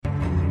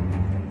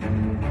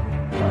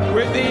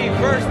With the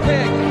first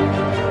pick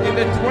in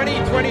the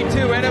 2022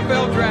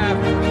 NFL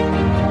Draft,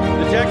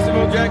 the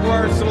Jacksonville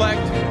Jaguars select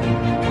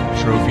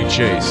Trophy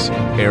Chase,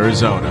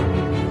 Arizona.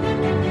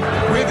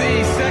 with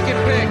the second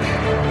pick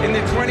in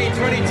the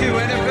 2022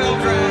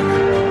 NFL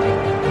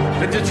Draft,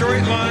 the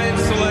Detroit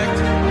Lions select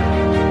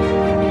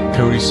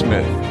Cody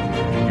Smith,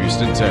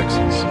 Houston,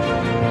 Texas.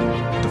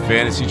 The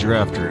fantasy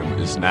draft room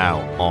is now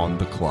on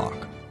the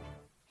clock.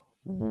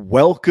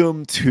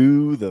 Welcome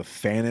to the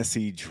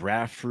Fantasy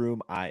Draft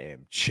Room. I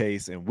am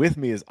Chase, and with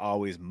me, as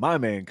always, my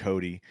man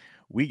Cody.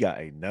 We got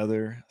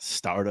another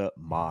startup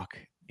mock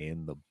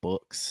in the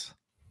books.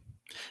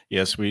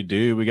 Yes, we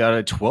do. We got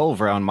a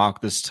 12-round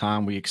mock this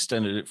time. We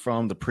extended it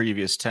from the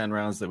previous 10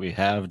 rounds that we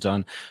have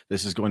done.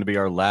 This is going to be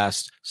our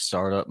last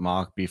startup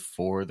mock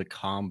before the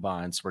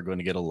combine. So we're going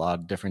to get a lot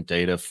of different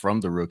data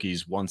from the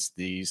rookies once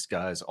these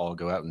guys all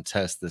go out and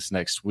test this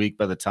next week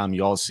by the time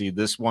you all see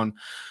this one.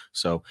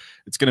 So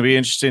it's going to be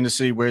interesting to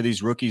see where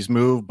these rookies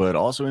move, but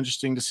also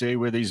interesting to see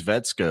where these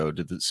vets go.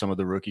 Did some of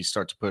the rookies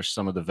start to push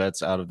some of the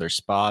vets out of their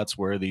spots?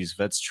 Where are these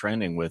vets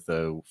trending with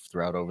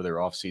throughout over their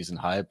offseason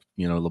hype?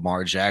 You know,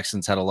 Lamar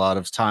Jackson's had a lot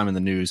of time in the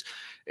news.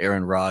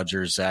 Aaron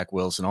Rodgers, Zach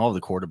Wilson, all of the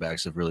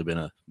quarterbacks have really been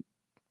a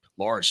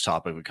large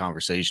topic of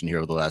conversation here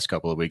over the last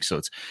couple of weeks. So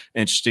it's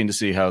interesting to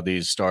see how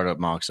these startup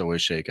mocks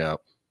always shake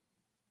out.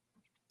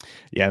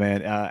 Yeah,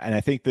 man. And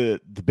I think the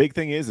big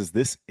thing is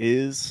this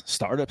is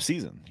startup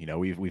season. You know,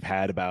 we've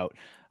had about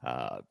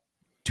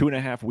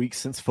 2.5 weeks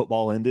since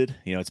football ended.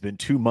 You know, it's been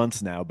 2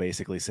 months now,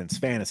 basically, since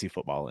fantasy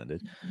football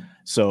ended.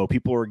 So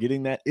people are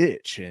getting that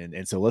itch.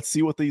 And so let's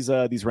see what these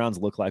rounds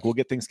look like. We'll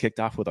get things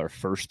kicked off with our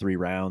first 3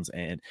 rounds.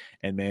 And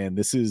man,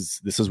 this is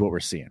what we're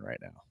seeing right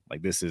now.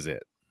 Like, this is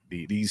it.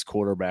 These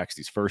quarterbacks,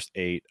 these first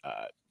 8,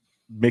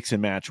 mix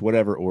and match,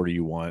 whatever order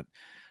you want.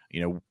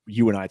 You know,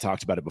 you and I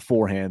talked about it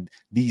beforehand.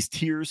 These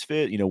tiers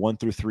fit, you know, 1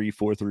 through 3,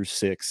 4 through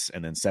 6,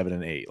 and then 7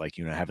 and 8. Like,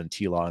 you know, having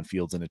T-Law and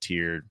Fields in a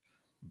tier,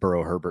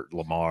 Burrow, Herbert,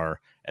 Lamar,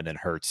 and then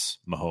Hurts,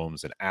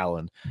 Mahomes, and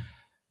Allen.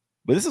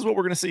 But this is what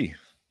we're going to see.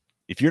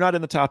 If you're not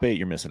in the top 8,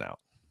 you're missing out.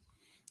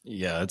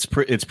 Yeah, it's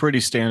pretty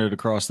standard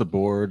across the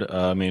board.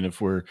 I mean,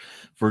 if we're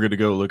going to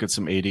go look at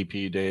some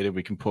ADP data,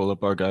 we can pull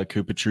up our guy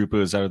Koopa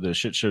Troopa is out of the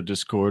Shit Show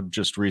Discord,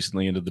 just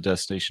recently into the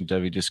Destination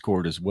Devi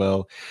Discord as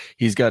well.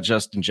 He's got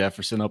Justin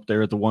Jefferson up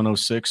there at the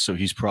 106, so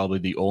he's probably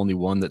the only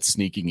one that's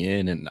sneaking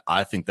in, and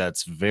I think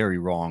that's very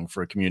wrong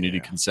for a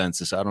community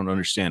consensus. I don't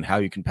understand how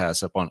you can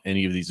pass up on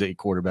any of these 8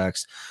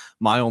 quarterbacks.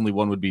 My only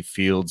one would be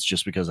Fields,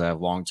 just because I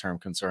have long-term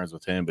concerns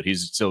with him, but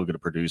he's still going to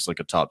produce like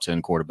a top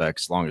 10 quarterback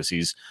as long as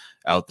he's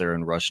out there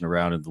and rushing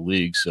around in the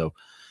league. So,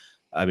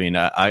 I mean,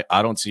 I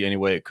don't see any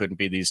way it couldn't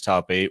be these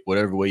top 8,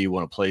 whatever way you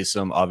want to place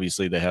them.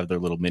 Obviously, they have their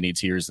little mini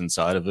tiers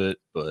inside of it,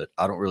 but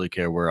I don't really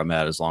care where I'm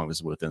at as long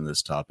as within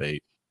this top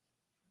 8.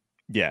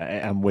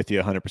 Yeah, I'm with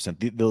you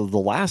 100%. The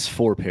last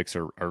 4 picks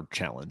are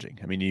challenging.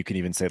 I mean, you can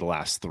even say the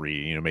last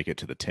 3, you know, make it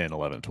to the 10,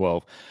 11,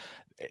 12.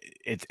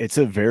 It's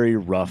a very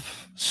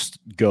rough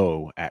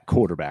go at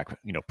quarterback,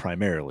 you know,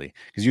 primarily,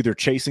 because you're either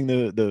chasing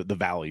the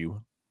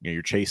value, you know,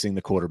 you're chasing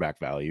the quarterback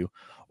value,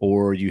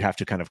 or you have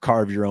to kind of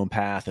carve your own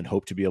path and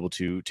hope to be able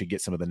to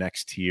get some of the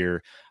next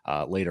tier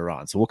later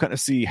on. So we'll kind of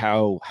see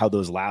how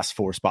those last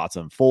 4 spots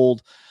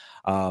unfold.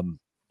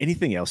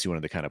 Anything else you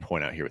wanted to kind of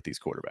point out here with these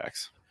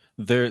quarterbacks?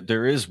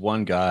 There is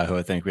one guy who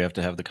I think we have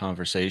to have the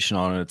conversation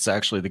on, and it's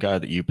actually the guy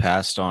that you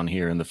passed on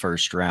here in the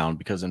first round,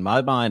 because in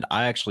my mind,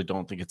 I actually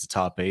don't think it's a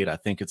top 8. I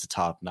think it's a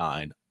top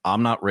 9.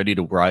 I'm not ready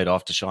to write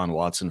off Deshaun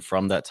Watson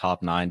from that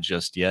top 9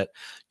 just yet.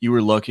 You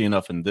were lucky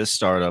enough in this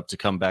startup to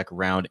come back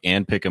around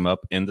and pick him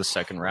up in the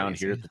second round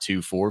here at the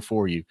 2-4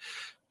 for you.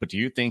 But do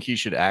you think he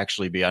should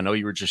actually be? I know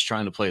you were just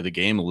trying to play the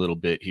game a little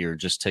bit here,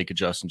 just take a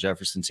Justin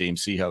Jefferson team,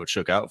 see how it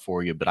shook out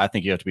for you. But I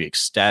think you have to be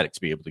ecstatic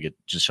to be able to get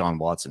Deshaun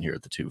Watson here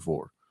at the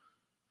 2-4.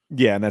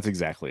 Yeah, and that's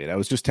exactly it. I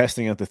was just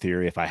testing out the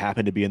theory. If I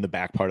happen to be in the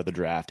back part of the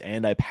draft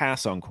and I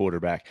pass on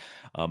quarterback,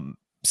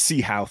 see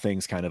how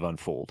things kind of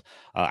unfold.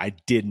 I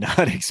did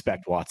not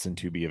expect Watson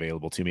to be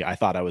available to me. I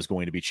thought I was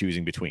going to be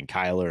choosing between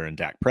Kyler and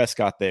Dak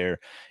Prescott there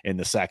in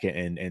the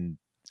second and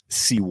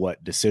see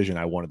what decision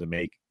I wanted to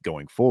make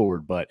going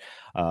forward. But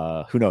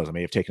who knows? I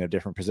may have taken a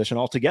different position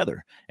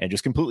altogether and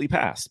just completely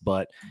passed.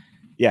 But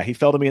yeah, he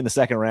fell to me in the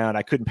second round.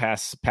 I couldn't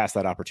pass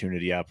that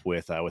opportunity up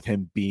with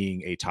him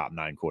being a top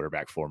 9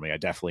 quarterback for me. I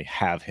definitely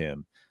have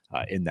him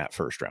in that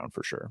first round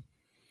for sure.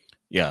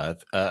 Yeah,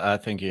 I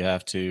think you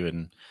have to.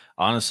 And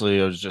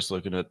honestly, I was just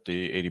looking at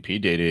the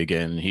ADP data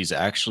again. He's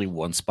actually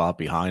 1 spot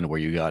behind where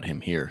you got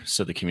him here.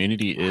 So the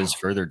community is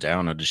further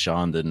down on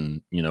Deshaun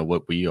than, you know,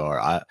 what we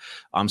are.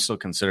 I'm still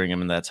considering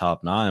him in that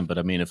top 9. But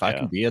I mean, if I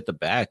can be at the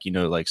back, you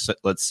know, like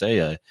let's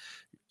say I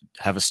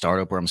have a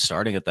startup where I'm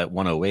starting at that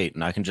 108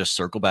 and I can just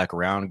circle back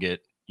around,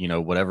 get, you know,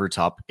 whatever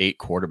top 8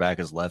 quarterback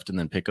is left, and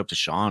then pick up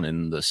Deshaun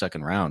in the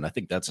second round. I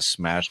think that's a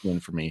smash win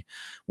for me.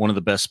 One of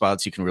the best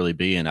spots you can really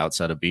be in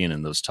outside of being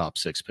in those top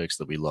 6 picks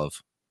that we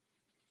love.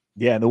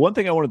 Yeah, and the one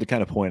thing I wanted to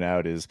kind of point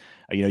out is,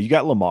 you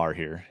got Lamar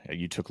here.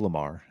 You took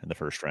Lamar in the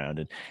first round,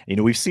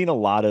 and we've seen a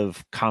lot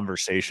of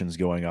conversations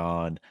going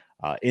on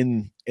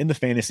in the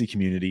fantasy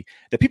community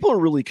that people are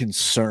really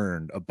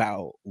concerned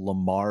about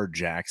Lamar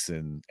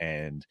Jackson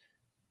and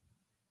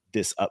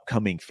this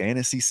upcoming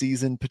fantasy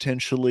season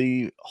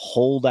potentially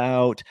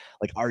holdout.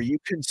 Like, are you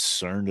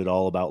concerned at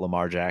all about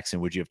Lamar Jackson?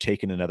 Would you have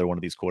taken another one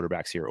of these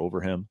quarterbacks here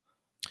over him?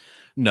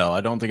 No,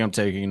 I don't think I'm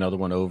taking another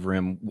one over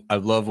him. I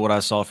love what I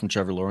saw from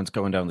Trevor Lawrence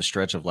going down the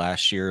stretch of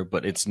last year,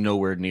 but it's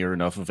nowhere near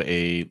enough of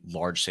a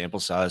large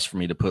sample size for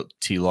me to put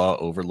T-Law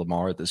over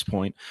Lamar at this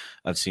point.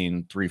 I've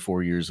seen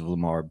 3-4 years of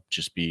Lamar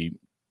just be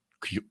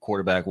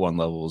quarterback one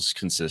levels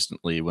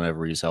consistently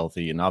whenever he's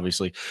healthy, and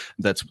obviously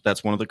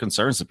that's one of the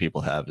concerns that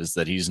people have, is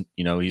that he's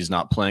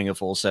not playing a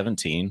full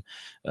 17.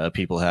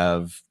 People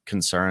have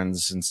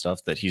concerns and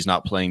stuff that he's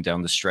not playing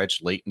down the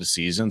stretch late into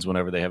seasons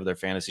whenever they have their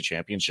fantasy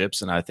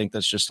championships, and I think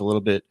that's just a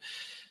little bit,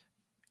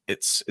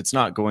 it's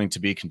not going to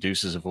be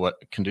conducive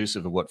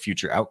of what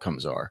future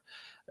outcomes are.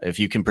 If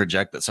you can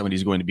project that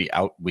somebody's going to be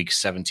out week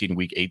 17,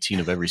 week 18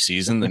 of every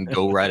season, then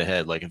go right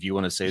ahead. Like, if you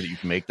want to say that you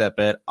can make that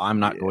bet,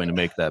 I'm not going to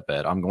make that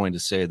bet. I'm going to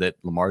say that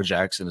Lamar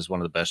Jackson is one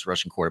of the best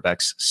rushing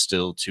quarterbacks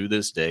still to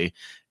this day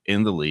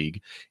in the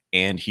league.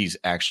 And he's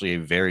actually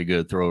a very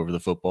good throw over the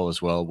football as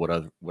well.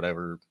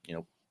 Whatever,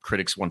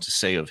 critics want to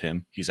say of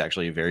him, he's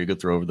actually a very good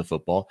throw over the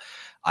football.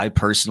 I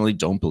personally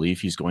don't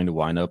believe he's going to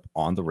wind up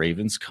on the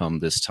Ravens come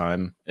this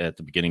time at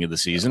the beginning of the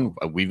season.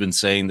 We've been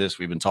saying this,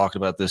 we've been talking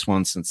about this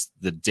one since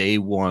the day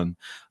one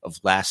of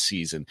last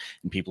season,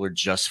 and people are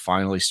just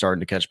finally starting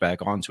to catch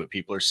back onto it.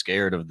 People are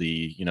scared of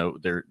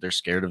they're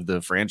scared of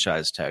the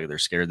franchise tag. They're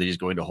scared that he's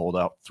going to hold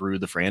out through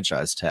the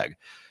franchise tag.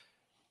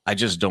 I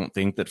just don't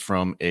think that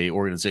from a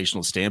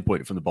organizational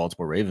standpoint from the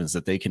Baltimore Ravens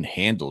that they can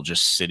handle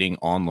just sitting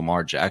on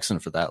Lamar Jackson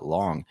for that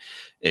long.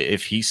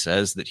 If he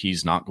says that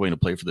he's not going to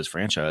play for this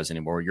franchise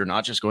anymore, you're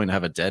not just going to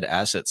have a dead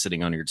asset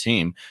sitting on your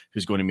team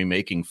who's going to be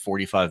making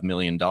 $45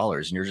 million,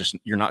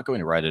 and you're not going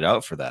to ride it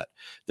out for that.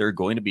 There are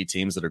going to be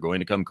teams that are going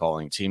to come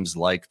calling, teams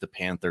like the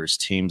Panthers,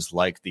 teams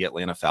like the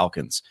Atlanta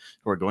Falcons,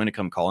 who are going to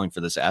come calling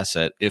for this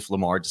asset if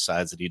Lamar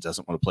decides that he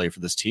doesn't want to play for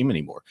this team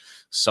anymore.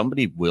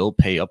 Somebody will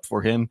pay up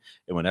for him,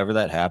 and whenever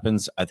that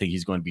happens, I think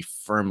he's going to be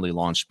firmly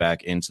launched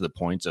back into the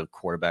point of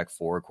quarterback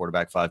 4,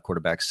 quarterback 5,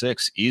 quarterback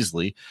 6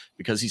 easily,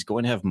 because he's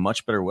going to have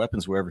much better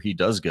weapons wherever he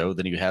does go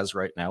than he has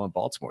right now in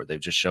Baltimore. They've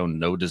just shown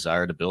no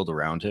desire to build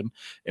around him,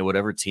 and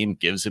whatever team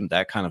gives him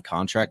that kind of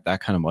contract,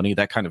 that kind of money,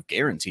 that kind of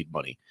guaranteed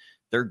money,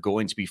 they're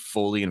going to be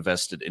fully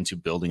invested into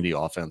building the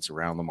offense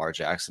around Lamar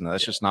Jackson. And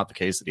that's just not the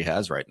case that he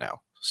has right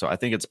now. So I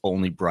think it's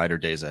only brighter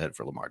days ahead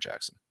for Lamar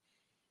Jackson.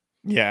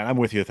 Yeah, I'm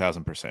with you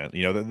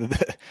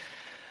 1,000%.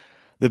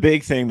 The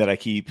big thing that I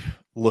keep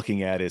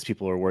looking at is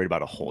people are worried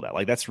about a holdout.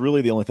 Like, that's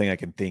really the only thing I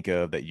can think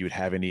of that you would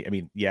have any. I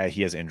mean, yeah,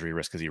 he has injury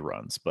risk because he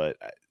runs, but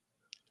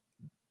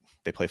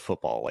they play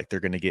football. Like,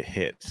 they're going to get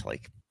hit.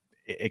 Like,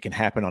 it can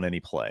happen on any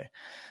play.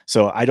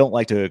 So I don't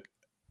like to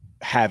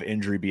have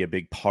injury be a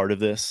big part of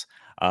this.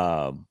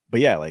 But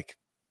yeah, like,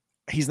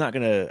 he's not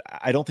going to,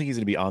 I don't think he's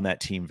going to be on that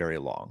team very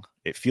long.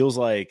 It feels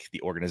like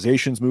the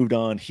organization's moved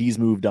on. He's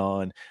moved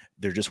on.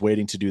 They're just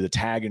waiting to do the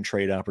tag and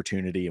trade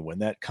opportunity. And when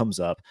that comes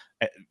up,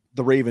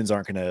 the Ravens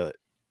aren't going to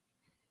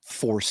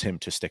force him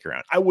to stick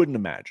around. I wouldn't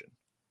imagine.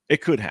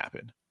 It could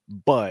happen,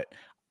 but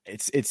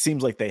it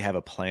seems like they have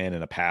a plan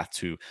and a path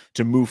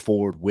to move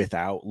forward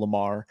without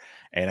Lamar.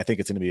 And I think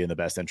it's going to be in the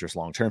best interest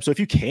long term. So if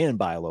you can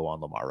buy low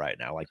on Lamar right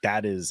now, like,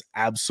 that is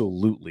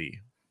absolutely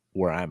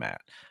where I'm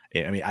at.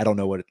 I mean, I don't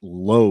know what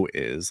low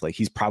is. Like,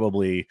 he's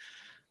probably,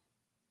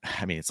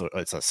 I mean,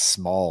 it's a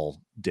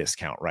small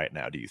discount right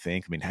now. Do you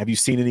think? I mean, have you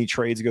seen any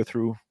trades go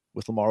through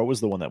with Lamar? What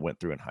was the one that went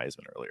through in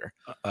Heisman earlier?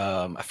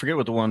 I forget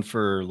what the one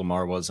for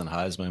Lamar was in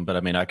Heisman, but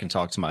I mean, I can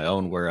talk to my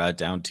own where I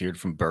down tiered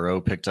from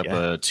Burrow, picked up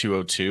a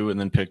 202 and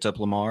then picked up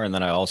Lamar. And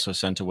then I also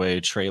sent away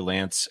Trey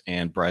Lance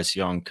and Bryce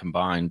Young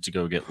combined to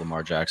go get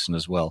Lamar Jackson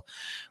as well,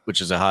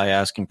 which is a high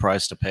asking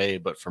price to pay.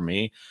 But for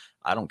me,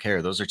 I don't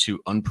care. Those are two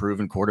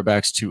unproven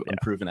quarterbacks, two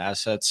unproven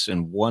assets,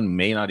 and one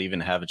may not even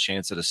have a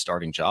chance at a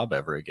starting job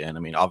ever again. I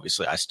mean,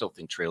 obviously, I still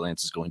think Trey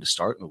Lance is going to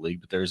start in the league,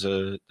 but there's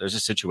a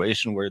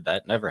situation where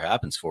that never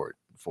happens for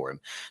him.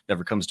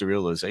 Never comes to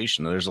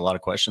realization. There's a lot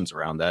of questions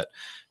around that.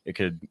 It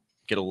could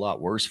get a lot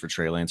worse for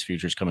Trey Lance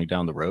futures coming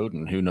down the road,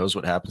 and who knows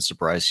what happens to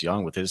Bryce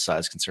Young with his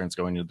size concerns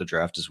going into the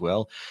draft as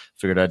well.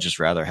 Figured I'd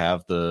just rather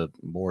have the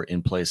more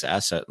in-place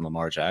asset in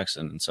Lamar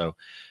Jackson, and so.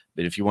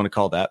 But if you want to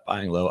call that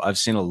buying low, I've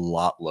seen a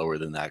lot lower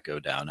than that go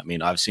down. I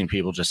mean, I've seen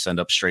people just send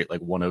up straight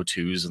like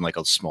 102s and like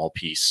a small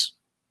piece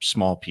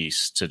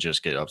to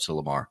just get up to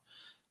Lamar.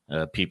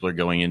 People are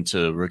going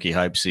into rookie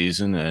hype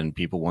season, and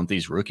people want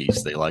these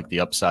rookies. They like the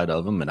upside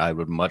of them, and I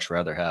would much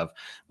rather have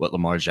what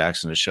Lamar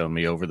Jackson has shown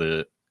me over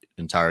the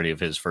entirety of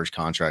his first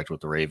contract with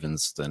the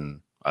Ravens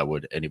than I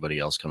would anybody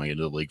else coming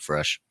into the league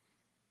fresh.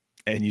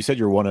 And you said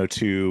you're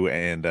 102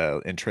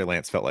 and Trey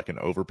Lance felt like an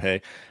overpay.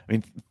 I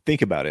mean,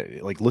 think about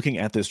it. Like, looking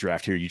at this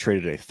draft here, you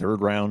traded a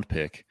 3rd round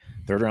pick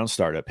third round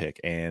startup pick,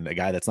 and a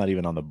guy that's not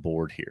even on the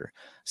board here.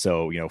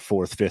 So,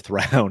 fourth, fifth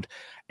round.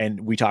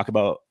 And we talk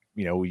about,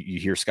 you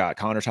hear Scott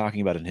Connor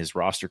talking about in his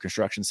roster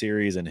construction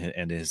series and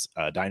his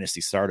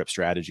dynasty startup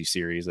strategy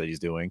series that he's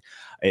doing,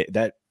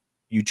 that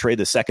you trade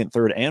the second,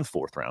 third, and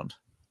fourth round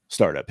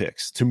startup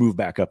picks to move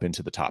back up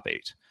into the top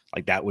 8.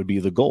 Like that would be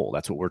the goal.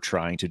 That's what we're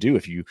trying to do.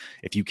 If you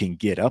can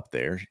get up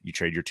there, you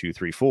trade your 2,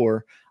 3,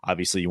 4.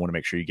 Obviously, you want to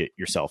make sure you get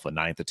yourself a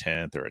 9th, a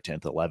 10th, or a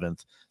 10th,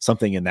 11th,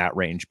 something in that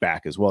range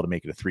back as well to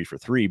make it a 3 for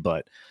 3.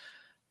 But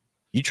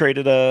you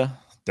traded a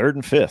 3rd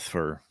and 5th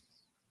for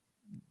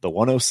the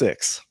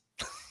 106.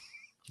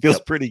 Feels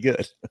pretty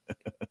good.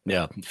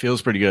 Yeah, it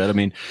feels pretty good. I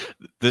mean,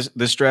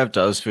 this draft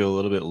does feel a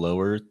little bit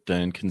lower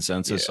than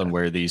consensus on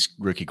where these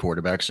rookie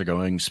quarterbacks are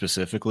going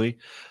specifically.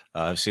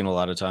 I've seen a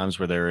lot of times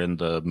where they're in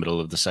the middle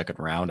of the second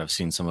round. I've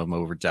seen some of them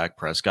over Dak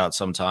Prescott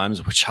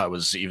sometimes, which I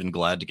was even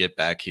glad to get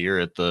back here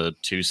at the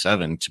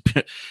 2-7.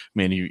 I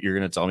mean, you're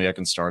going to tell me I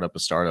can start up a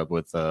startup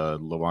with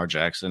Lamar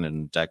Jackson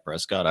and Dak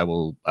Prescott. I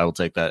will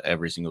take that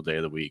every single day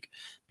of the week.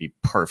 Be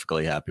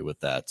perfectly happy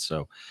with that.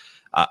 So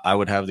I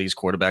would have these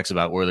quarterbacks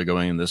about where they're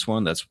going in this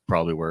one. That's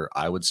probably where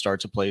I would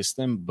start to place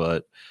them,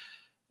 but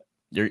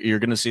you're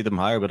going to see them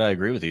higher. But I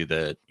agree with you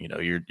that,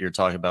 you're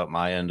talking about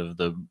my end of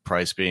the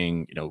price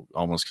being,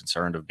 almost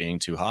concerned of being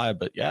too high.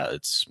 But yeah,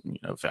 it's,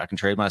 if I can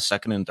trade my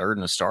second and third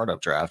in a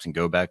startup draft and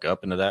go back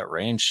up into that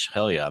range,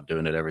 hell yeah, I'm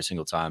doing it every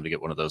single time to get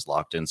one of those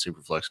locked in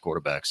Superflex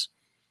quarterbacks.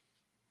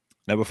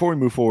 Now, before we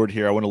move forward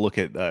here, I want to look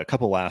at a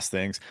couple last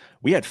things.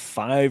 We had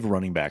 5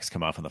 running backs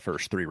come off in the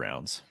first 3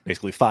 rounds,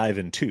 basically 5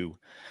 and 2.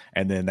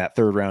 And then that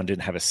third round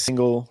didn't have a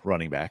single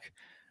running back.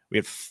 We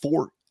had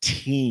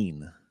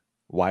 14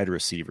 wide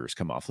receivers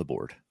come off the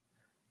board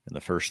in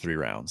the first 3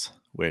 rounds,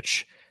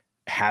 which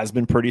has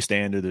been pretty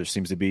standard. There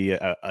seems to be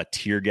a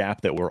tier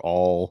gap that we're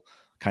all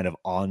kind of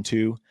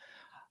onto.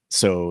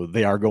 So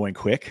they are going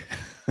quick.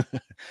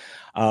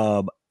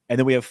 And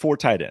then we have 4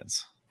 tight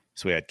ends.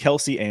 So we had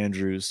Kelsey,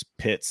 Andrews,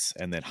 Pitts,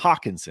 and then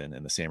Hawkinson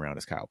in the same round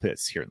as Kyle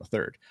Pitts here in the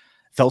third.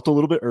 Felt a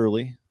little bit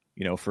early,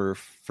 for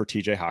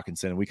TJ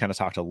Hawkinson. We kind of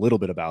talked a little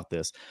bit about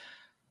this.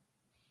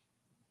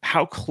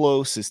 How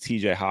close is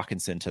TJ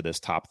Hawkinson to this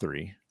top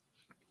 3?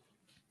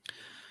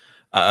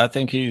 I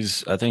think he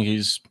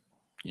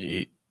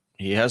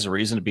has a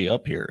reason to be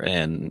up here.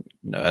 And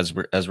as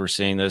we're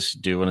seeing this,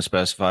 do want to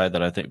specify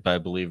that I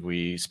believe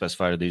we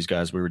specified to these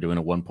guys we were doing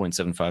a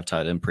 1.75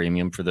 tight end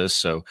premium for this.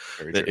 So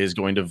that is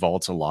going to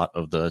vault a lot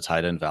of the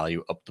tight end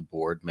value up the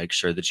board. Make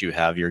sure that you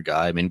have your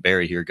guy. I mean,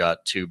 Barry here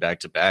got 2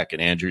 back-to-back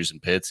and Andrews and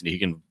Pitts, and he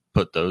can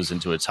put those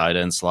into a tight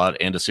end slot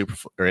and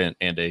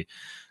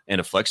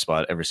a flex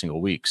spot every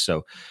single week.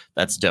 So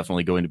that's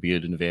definitely going to be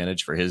an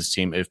advantage for his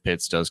team if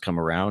Pitts does come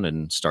around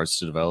and starts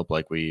to develop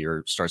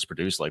starts to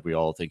produce like we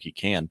all think he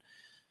can.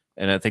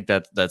 And I think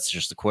that's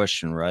just the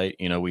question, right?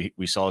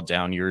 We saw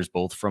down years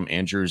both from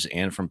Andrews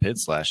and from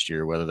Pitts last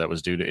year, whether that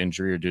was due to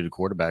injury or due to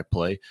quarterback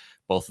play.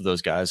 Both of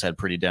those guys had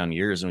pretty down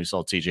years, and we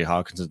saw TJ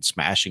Hawkinson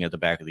smashing at the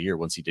back of the year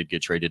once he did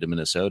get traded to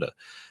Minnesota.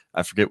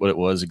 I forget what it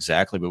was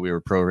exactly, but we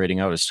were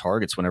prorating out his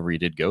targets whenever he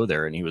did go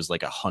there, and he was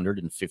like a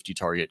 150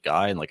 target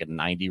guy and like a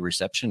 90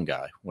 reception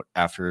guy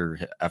after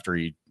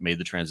he made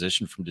the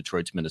transition from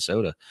Detroit to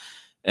Minnesota.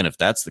 And if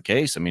that's the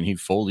case, I mean, he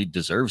fully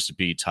deserves to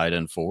be tight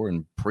end 4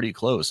 and pretty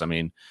close. I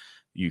mean,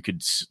 you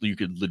could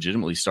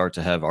legitimately start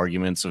to have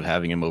arguments of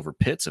having him over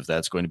Pitts if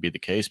that's going to be the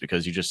case,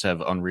 because you just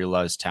have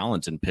unrealized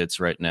talent in Pitts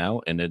right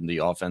now, and in the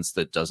offense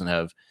that doesn't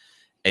have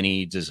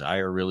any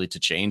desire really to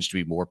change to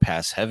be more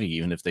pass heavy.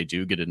 Even if they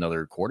do get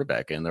another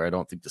quarterback in there, I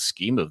don't think the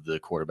scheme of the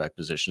quarterback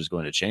position is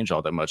going to change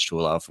all that much to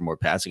allow for more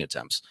passing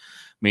attempts.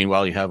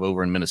 Meanwhile, you have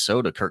over in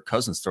Minnesota, Kirk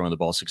Cousins throwing the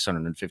ball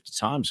 650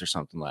 times or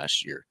something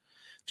last year.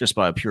 Just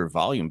by a pure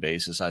volume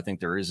basis, I think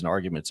there is an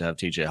argument to have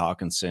TJ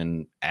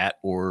Hawkinson at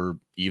or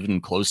even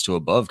close to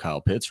above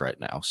Kyle Pitts right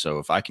now. So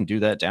if I can do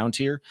that down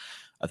tier,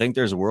 I think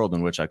there's a world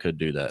in which I could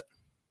do that.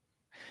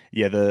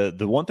 Yeah,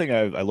 the one thing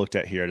I looked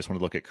at here, I just want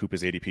to look at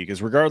Koopa's ADP,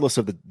 because regardless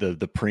of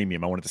the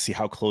premium, I wanted to see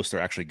how close they're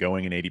actually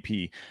going in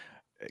ADP.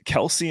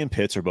 Kelsey and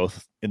Pitts are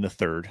both in the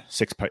third,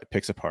 6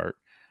 picks apart.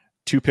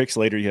 2 picks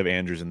later, you have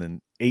Andrews, and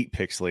then 8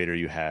 picks later,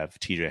 you have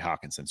TJ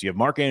Hawkinson. So you have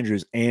Mark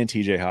Andrews and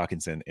TJ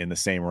Hawkinson in the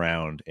same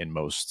round in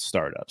most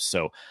startups.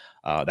 So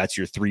that's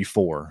your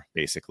 3-4,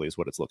 basically, is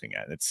what it's looking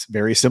at. It's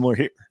very similar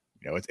here.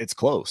 It's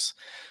close.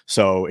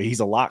 So he's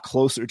a lot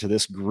closer to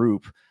this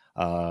group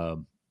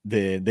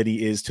than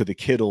he is to the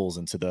Kittles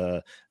and to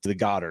the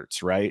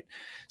Goddards, right?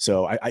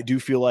 So I do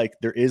feel like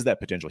there is that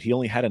potential. He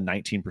only had a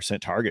 19%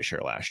 target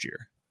share last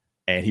year,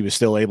 and he was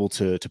still able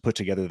to put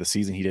together the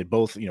season he did,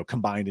 both,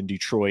 combined in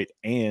Detroit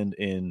and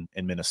in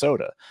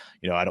Minnesota.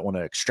 I don't want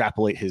to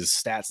extrapolate his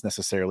stats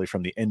necessarily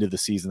from the end of the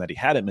season that he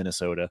had at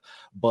Minnesota,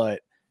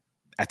 but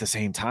at the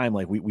same time,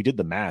 like we did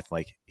the math,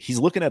 like he's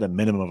looking at a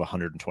minimum of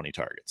 120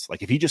 targets.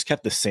 Like if he just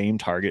kept the same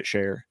target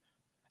share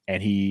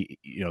and he,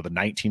 the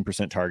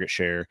 19% target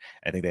share,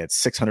 I think they had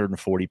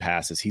 640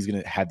 passes, he's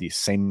going to have the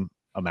same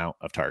amount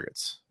of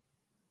targets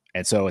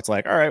And so it's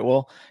like, all right,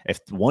 well, if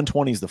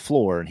 120 is the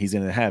floor and he's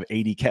going to have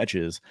 80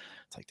 catches,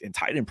 it's like in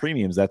tight end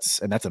premiums,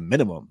 that's a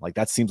minimum. Like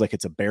that seems like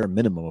it's a bare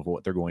minimum of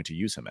what they're going to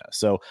use him as.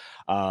 So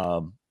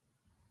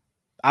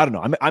I don't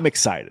know. I'm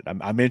excited.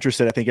 I'm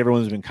interested. I think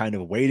everyone's been kind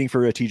of waiting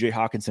for a TJ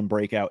Hawkinson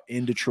breakout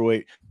in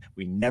Detroit.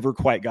 We never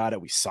quite got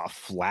it. We saw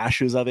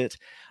flashes of it,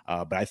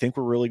 but I think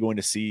we're really going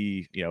to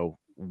see,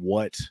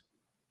 what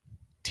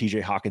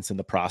TJ Hawkinson,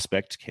 the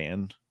prospect,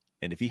 can,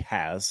 and if he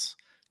has,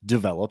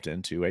 developed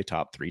into a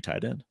top 3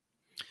 tight end.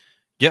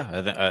 Yeah,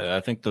 I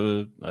think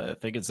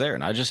it's there,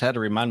 and I just had to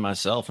remind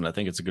myself, and I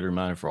think it's a good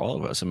reminder for all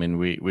of us. I mean,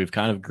 we've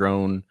kind of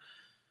grown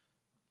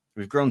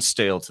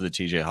stale to the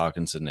TJ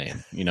Hawkinson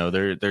name.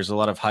 There's a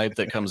lot of hype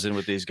that comes in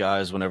with these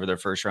guys whenever they're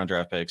first round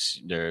draft picks.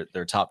 They're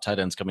top tight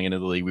ends coming into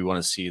the league. We want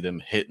to see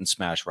them hit and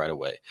smash right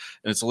away.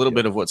 And it's a little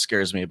bit of what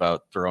scares me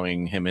about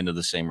throwing him into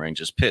the same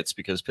range as Pitts,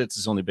 because Pitts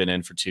has only been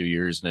in for 2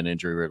 years and an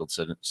injury riddled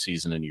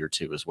season in year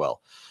 2 as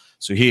well.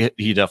 So he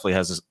definitely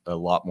has a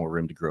lot more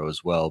room to grow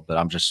as well. But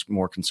I'm just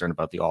more concerned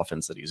about the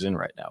offense that he's in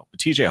right now.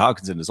 But TJ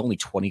Hawkinson is only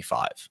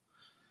 25.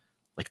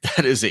 Like,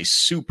 that is a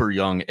super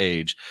young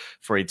age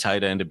for a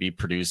tight end to be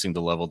producing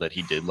the level that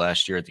he did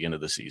last year at the end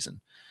of the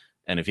season.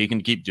 And if he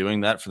can keep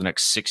doing that for the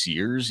next 6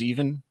 years,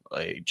 even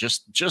like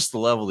just the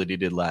level that he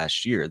did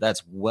last year,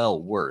 that's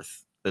well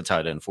worth the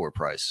tight end 4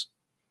 price.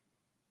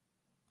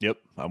 Yep,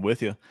 I'm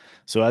with you.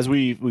 So as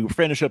we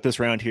finish up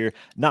this round here,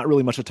 not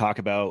really much to talk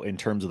about in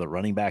terms of the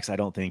running backs. I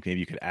don't think maybe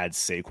you could add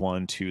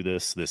Saquon to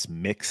this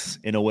mix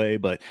in a way,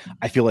 but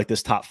I feel like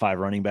this top 5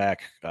 running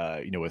back,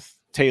 with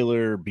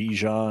Taylor,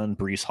 Bijan,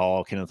 Breece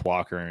Hall, Kenneth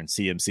Walker, and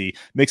CMC,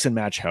 mix and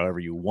match however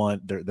you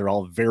want. They're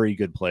all very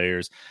good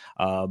players.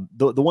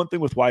 The one thing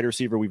with wide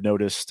receiver we've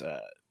noticed a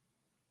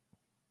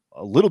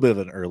little bit of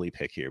an early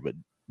pick here, but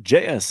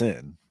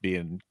JSN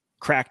being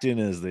cracked in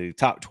as the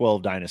top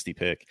 12 dynasty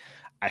pick.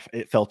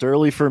 It felt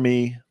early for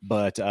me,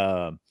 but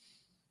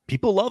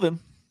people love him.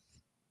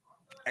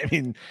 I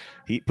mean,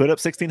 he put up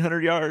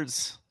 1,600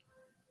 yards,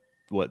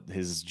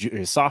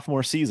 his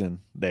sophomore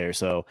season there.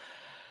 So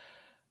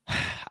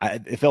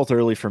it felt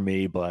early for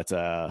me, but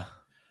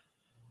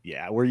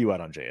yeah, where are you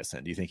at on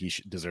JSN? Do you think he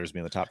deserves to be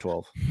in the top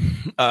 12?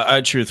 I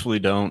truthfully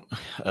don't.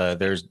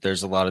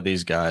 There's a lot of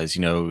these guys,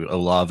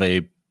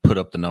 Olave put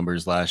up the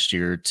numbers last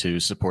year to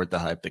support the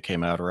hype that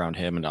came out around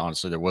him. And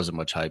honestly, there wasn't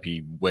much hype.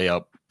 He way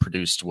up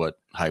produced what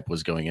hype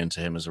was going into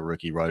him as a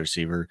rookie wide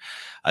receiver.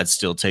 I'd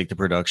still take the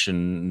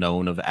production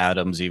known of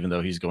Adams, even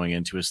though he's going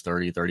into his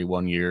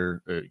 31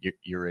 year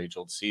age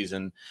old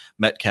season.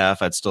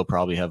 Metcalf, I'd still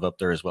probably have up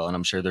there as well. And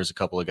I'm sure there's a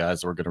couple of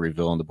guys that we're going to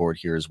reveal on the board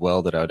here as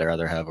well that I'd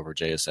rather have over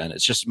JSN.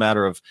 It's just a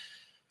matter of,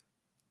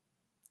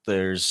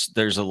 there's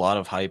a lot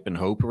of hype and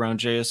hope around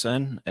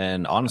JSN.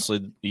 And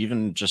honestly,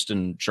 even just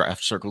in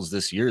draft circles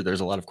this year,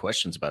 there's a lot of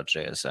questions about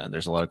JSN.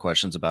 There's a lot of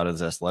questions about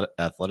his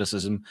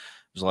athleticism.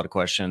 There's a lot of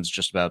questions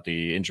just about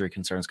the injury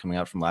concerns coming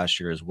out from last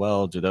year as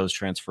well. Do those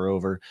transfer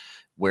over?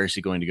 Where is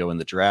he going to go in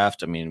the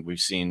draft? I mean, we've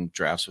seen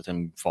drafts with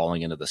him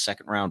falling into the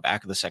second round,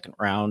 back of the second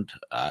round.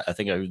 I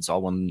think I saw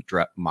one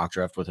mock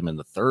draft with him in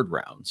the third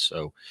round.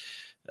 So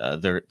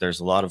there's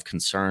a lot of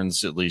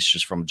concerns, at least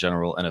just from a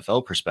general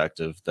NFL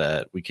perspective,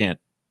 that we can't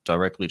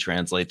directly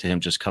translate to him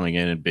just coming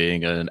in and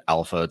being an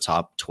alpha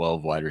top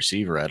 12 wide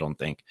receiver. I don't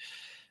think.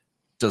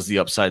 Does the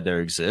upside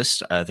there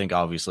exist? I think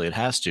obviously it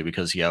has to,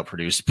 because he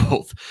outproduced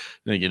both,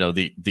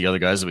 the other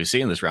guys that we see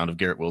in this round of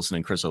Garrett Wilson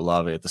and Chris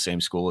Olave at the same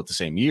school at the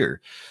same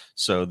year.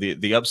 So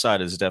the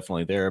upside is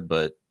definitely there,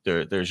 but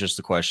there's just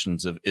the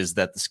questions of, is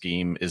that the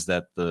scheme? Is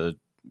that the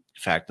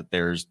fact that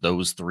there's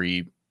those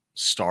 3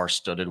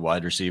 star-studded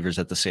wide receivers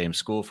at the same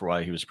school for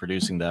why he was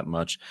producing that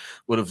much?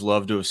 Would have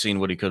loved to have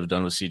seen what he could have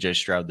done with CJ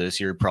Stroud this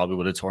year. Probably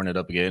would have torn it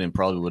up again and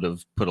probably would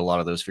have put a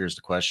lot of those fears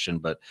to question.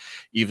 But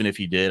even if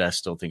he did, I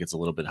still think it's a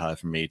little bit high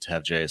for me to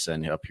have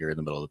JSN up here in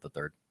the middle of the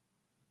third.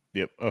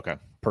 Yep. Okay.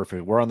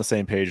 Perfect. We're on the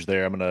same page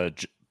there. I'm going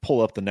to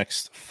pull up the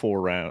next 3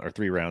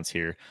 rounds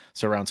here.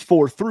 So rounds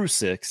 4 through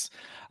 6.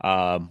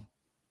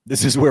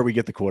 This is where we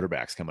get the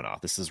quarterbacks coming off.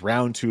 This is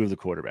round 2 of the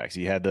quarterbacks.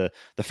 You had the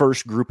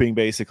first grouping,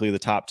 basically the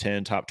top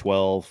 10, top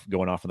 12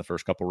 going off in the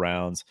first couple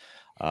rounds.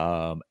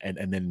 And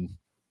then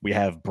we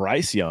have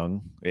Bryce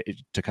Young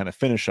to kind of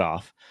finish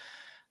off.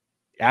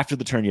 After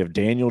the turn, you have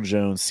Daniel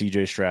Jones,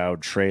 CJ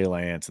Stroud, Trey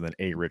Lance, and then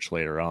A. Rich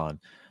later on.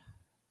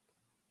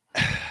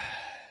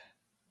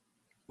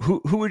 Who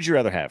would you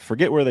rather have?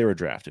 Forget where they were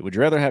drafted. Would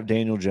you rather have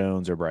Daniel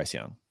Jones or Bryce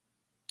Young?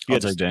 I'll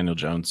take Daniel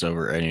Jones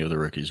over any of the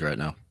rookies right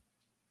now.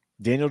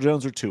 Daniel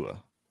Jones or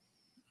Tua?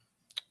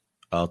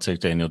 I'll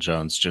take Daniel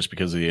Jones just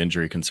because of the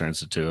injury concerns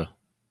to Tua.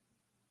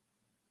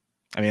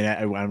 I mean,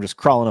 I'm just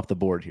crawling up the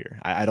board here.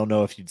 I don't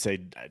know if you'd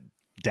say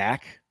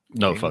Dak.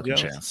 No Daniel fucking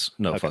Jones? chance.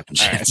 No Okay. fucking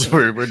chance.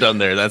 We're done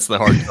there. That's the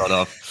hard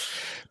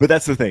cutoff. But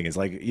that's the thing, is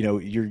like,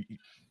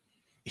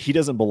 he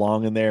doesn't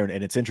belong in there.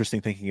 And it's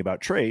interesting thinking about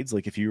trades.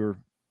 Like if you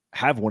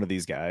have one of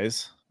these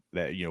guys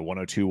that,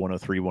 102,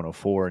 103,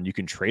 104, and you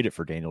can trade it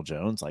for Daniel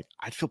Jones, like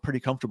I'd feel pretty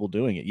comfortable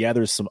doing it. Yeah,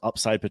 there's some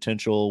upside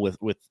potential with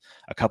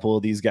a couple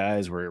of these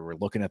guys where we're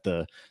looking at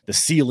the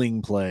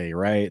ceiling play,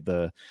 right?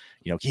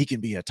 He can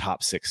be a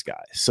top 6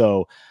 guy.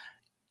 So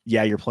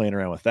yeah, you're playing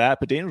around with that,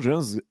 but Daniel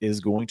Jones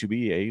is going to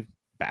be a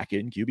back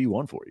end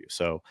QB1 for you.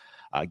 So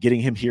getting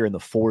him here in the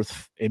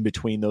 4th in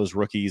between those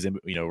rookies, and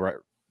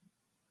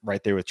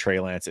right there with Trey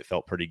Lance, it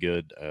felt pretty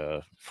good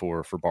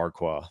for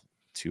Barqua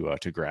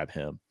to grab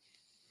him.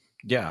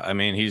 Yeah, I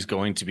mean, he's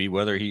going to be,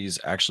 whether he's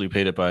actually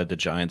paid it by the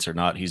Giants or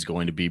not, he's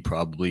going to be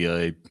probably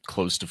a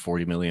close to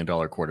 $40 million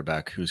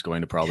quarterback who's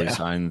going to probably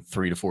sign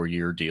 3 to 4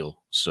 year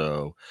deal.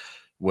 So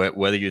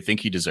whether you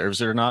think he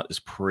deserves it or not is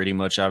pretty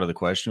much out of the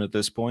question at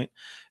this point.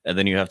 And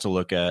then you have to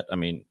look at, I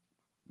mean,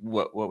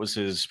 what was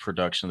his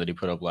production that he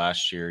put up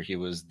last year? He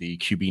was the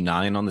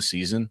QB9 on the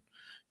season.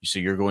 So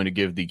you're going to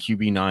give the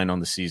QB9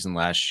 on the season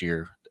last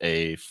year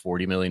a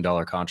 $40 million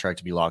contract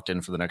to be locked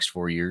in for the next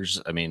 4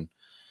 years. I mean,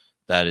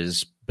 that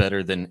is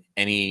better than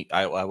any.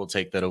 I will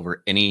take that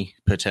over any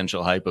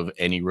potential hype of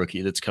any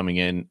rookie that's coming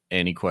in.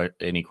 Any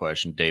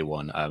question day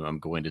one, I'm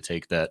going to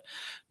take that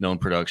known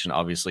production.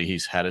 Obviously,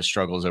 he's had his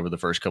struggles over the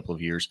first couple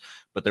of years,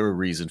 but there were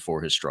reason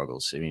for his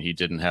struggles. I mean, he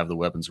didn't have the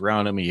weapons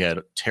around him. He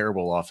had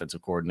terrible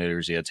offensive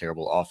coordinators. He had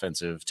terrible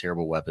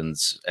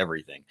weapons,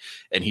 everything,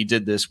 and he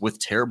did this with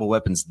terrible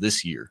weapons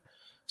this year.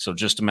 So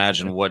just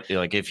imagine what,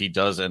 like, if he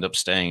does end up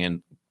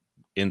staying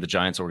in the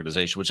Giants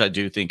organization, which I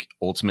do think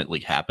ultimately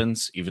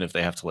happens, even if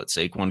they have to let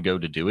Saquon go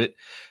to do it.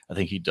 I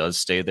think he does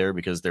stay there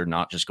because they're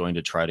not just going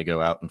to try to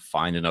go out and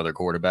find another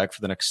quarterback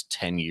for the next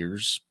 10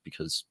 years,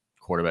 because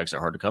quarterbacks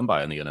are hard to come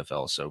by in the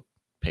NFL. So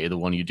pay the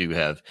one you do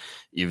have,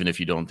 even if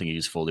you don't think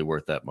he's fully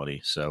worth that money.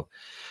 So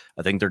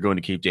I think they're going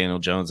to keep Daniel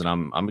Jones, and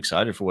I'm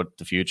excited for what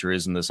the future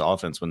is in this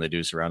offense when they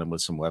do surround him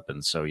with some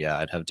weapons. So yeah,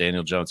 I'd have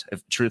Daniel Jones.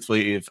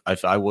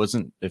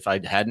 If I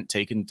hadn't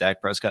taken Dak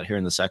Prescott here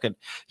in the 2nd,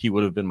 he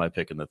would have been my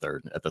pick in the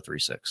 3rd at the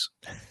 3-6.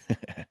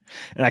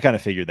 And I kind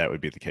of figured that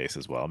would be the case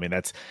as well. I mean,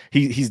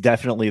 he's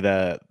definitely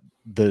the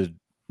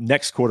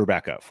next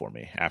quarterback up for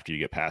me after you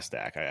get past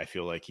Dak. I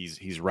feel like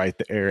he's right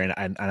there, and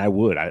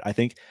I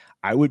think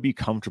I would be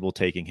comfortable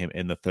taking him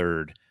in the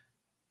 3rd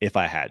if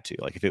I had to.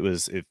 Like if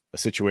a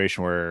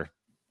situation where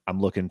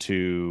I'm looking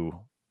to,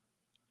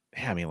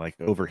 like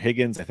over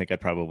Higgins, I think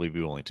I'd probably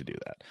be willing to do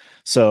that.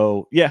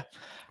 So yeah,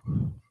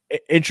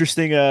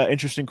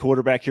 interesting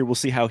quarterback here. We'll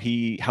see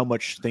how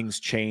much things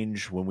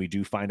change when we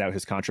do find out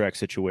his contract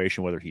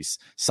situation, whether he's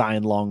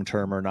signed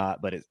long-term or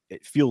not, but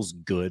it feels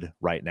good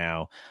right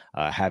now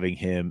having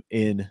him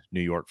in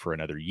New York for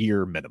another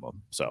year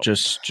minimum. So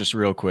just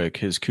real quick,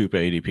 his Coupa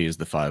ADP is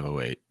the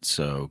 508.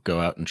 So go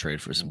out and trade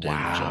for some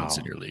Daniel Jones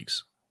in your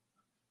leagues.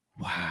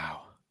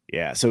 Wow.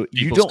 Yeah. So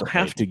you don't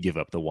have to give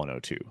up the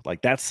 102.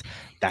 Like that's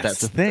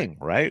the thing,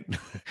 right?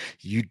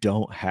 You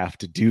don't have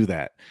to do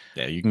that.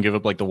 Yeah. You can give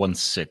up like the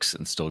 1-6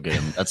 and still get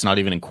him. That's not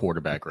even in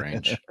quarterback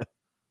range.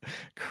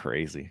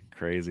 Crazy.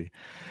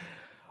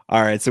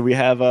 All right. So we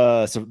have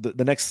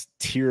the next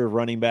tier of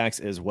running backs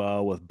as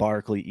well, with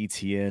Barkley,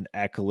 Etienne,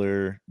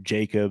 Eckler,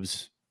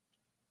 Jacobs,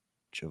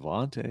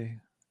 Javonte,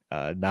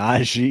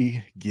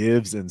 Najee,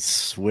 Gibbs, and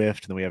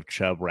Swift. And then we have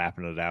Chubb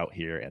wrapping it out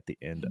here at the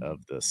end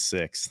of the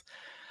 6th.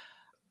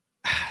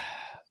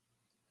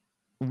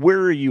 Where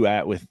are you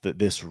at with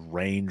this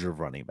range of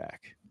running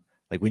back?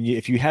 Like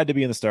if you had to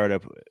be in the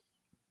startup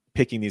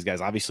picking these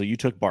guys, obviously you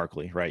took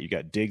Barkley, right? You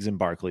got Diggs and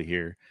Barkley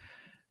here.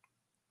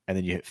 And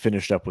then you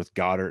finished up with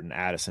Goddard and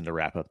Addison to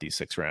wrap up these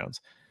 6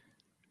 rounds.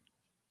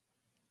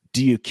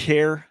 Do you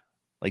care?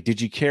 Like, did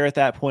you care at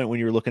that point when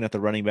you were looking at the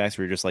running backs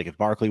where you're just like, if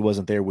Barkley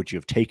wasn't there, would you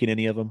have taken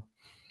any of them?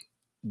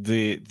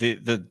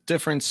 The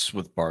difference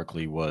with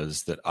Barkley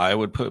was that I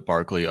would put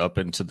Barkley up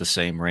into the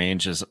same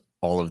range as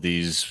all of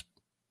these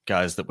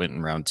guys that went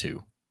in round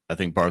 2. I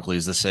think Barkley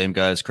is the same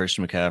guy as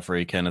Christian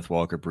McCaffrey, Kenneth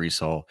Walker, Breece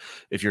Hall.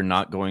 If you're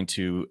not going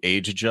to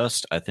age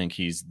adjust, I think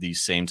he's the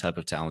same type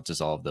of talent as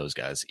all of those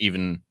guys,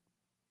 even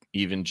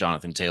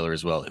Jonathan Taylor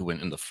as well, who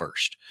went in the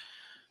 1st.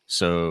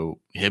 So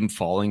him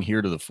falling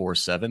here to the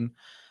 4-7,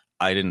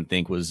 I didn't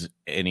think was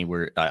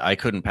anywhere. I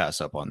couldn't pass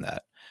up on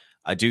that.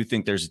 I do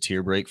think there's a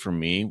tier break for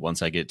me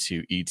once I get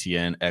to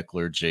Etienne,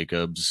 Eckler,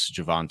 Jacobs,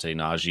 Javonte,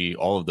 Najee.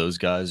 All of those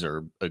guys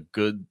are a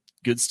good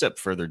step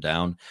further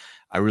down.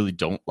 I really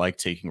don't like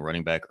taking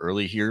running back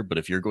early here, but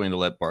if you're going to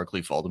let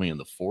Barkley fall to me in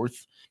the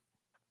 4th,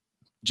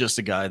 just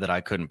a guy that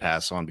I couldn't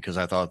pass on because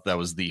I thought that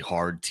was the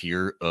hard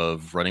tier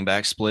of running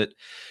back split.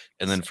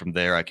 And then from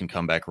there, I can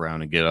come back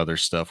around and get other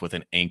stuff with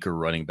an anchor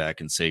running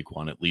back in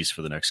Saquon, at least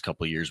for the next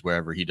couple of years,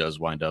 wherever he does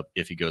wind up.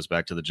 If he goes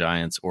back to the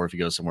Giants or if he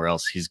goes somewhere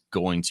else, he's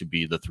going to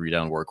be the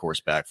 3-down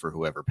workhorse back for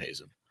whoever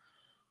pays him.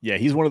 Yeah,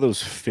 he's one of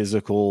those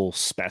physical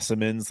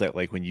specimens that,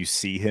 like, when you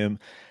see him,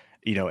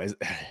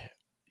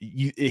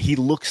 he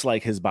looks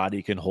like his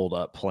body can hold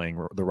up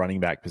playing the running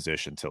back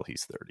position till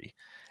he's 30.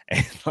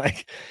 And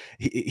like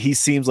he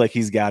seems like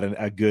he's got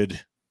a good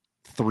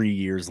 3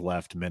 years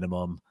left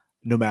minimum.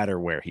 no matter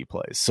where he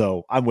plays.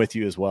 So I'm with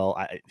you as well.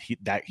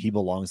 He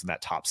belongs in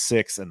that top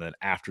 6. And then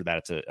after that,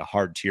 it's a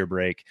hard tier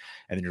break.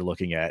 And then you're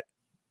looking at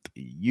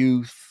the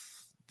youth,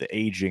 the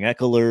aging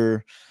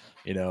Eckler,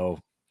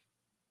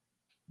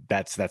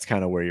 that's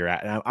kind of where you're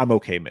at. And I'm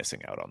okay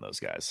missing out on those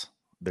guys.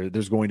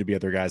 There's going to be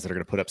other guys that are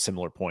going to put up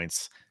similar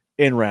points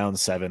in round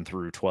 7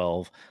 through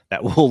 12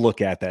 that we'll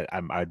look at that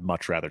I'd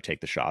much rather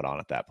take the shot on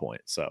at that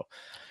point. So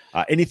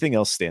anything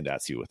else stand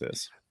out to you with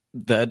this?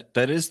 That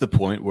is the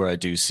point where I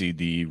do see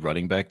the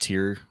running back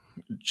tier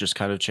just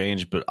kind of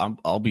change, but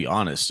I'll be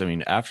honest. I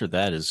mean, after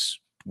that is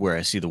where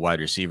I see the wide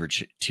receiver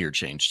tier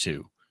change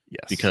too.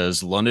 Yes,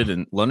 because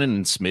London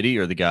and Smitty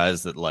are the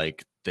guys that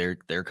like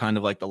they're kind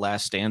of like the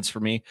last stands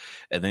for me.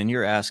 And then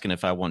you're asking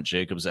if I want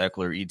Jacobs,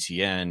 Eckler,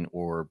 ETN,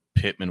 or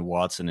Pittman,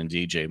 Watson, and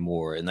DJ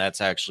Moore, and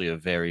that's actually a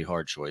very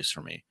hard choice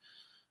for me.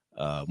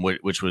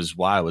 Which was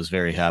why I was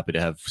very happy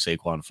to have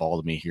Saquon fall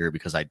to me here,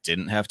 because I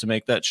didn't have to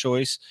make that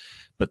choice.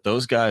 But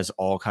those guys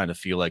all kind of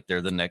feel like they're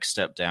the next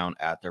step down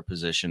at their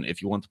position.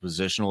 If you want the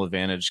positional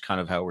advantage, kind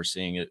of how we're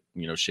seeing it,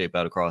 shape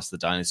out across the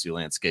dynasty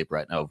landscape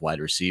right now of wide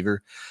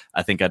receiver,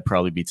 I think I'd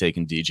probably be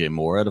taking DJ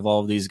Moore out of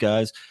all of these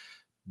guys.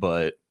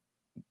 But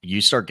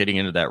you start getting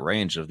into that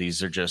range of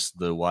these are just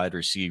the wide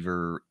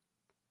receiver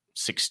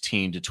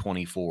 16 to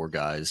 24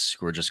 guys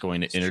who are just going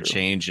to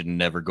interchange and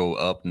never go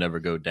up, never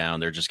go down.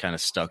 They're just kind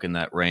of stuck in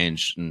that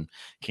range and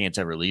can't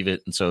ever leave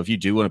it. And so if you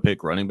do want to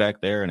pick running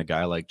back there and a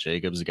guy like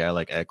Jacobs, a guy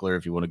like Eckler,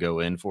 if you want to go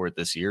in for it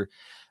this year,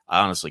 I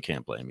honestly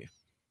can't blame you.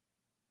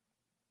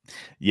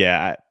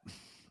 Yeah,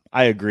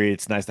 I agree.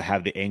 It's nice to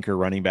have the anchor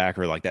running back,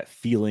 or like that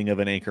feeling of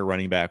an anchor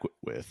running back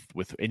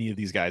with any of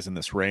these guys in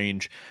this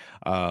range.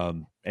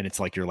 And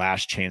it's like your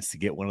last chance to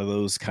get one of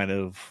those kind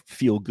of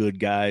feel good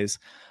guys.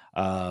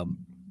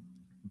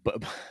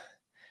 But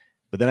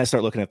then I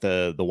start looking at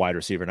the wide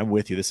receiver, and I'm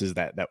with you. This is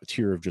that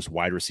tier of just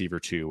wide receiver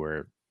 2,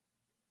 where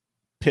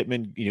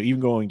Pittman, even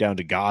going down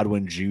to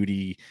Godwin,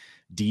 Judy,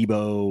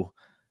 Debo,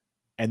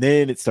 and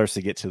then it starts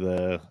to get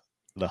to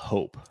the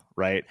hope,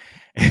 right?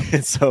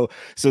 And so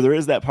there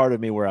is that part of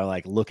me where I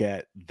like look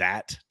at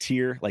that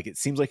tier. Like it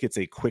seems like it's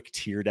a quick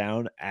tier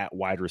down at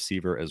wide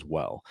receiver as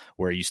well,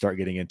 where you start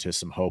getting into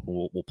some hope.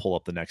 And we'll pull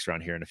up the next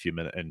round here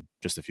in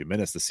just a few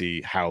minutes to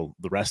see how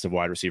the rest of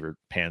wide receiver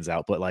pans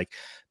out. But like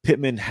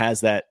Pittman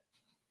has that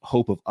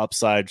hope of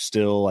upside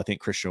still. I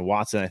think Christian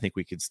Watson, I think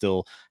we could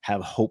still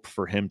have hope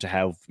for him to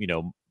have,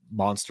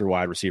 monster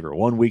wide receiver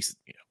 1 week.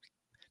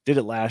 Did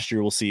it last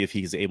year. We'll see if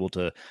he's able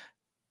to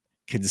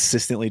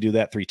consistently do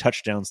that. 3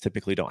 touchdowns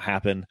typically don't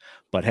happen,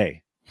 but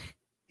hey,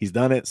 he's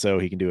done it, so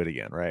he can do it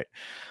again, right?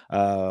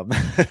 But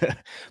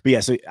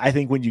yeah, so I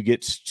think when you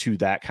get to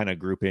that kind of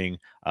grouping,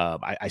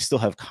 I still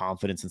have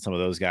confidence in some of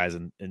those guys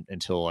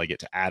until I get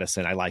to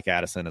Addison. I like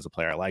Addison as a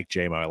player. I like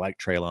J-Mo. I like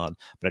Treylon,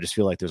 but I just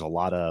feel like there's a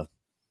lot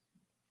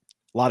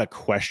of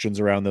questions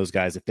around those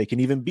guys if they can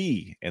even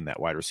be in that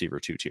wide receiver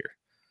 2 tier.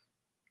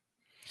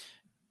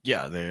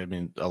 Yeah,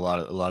 a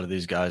lot of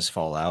these guys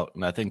fall out,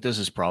 and I think this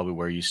is probably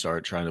where you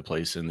start trying to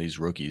place in these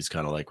rookies,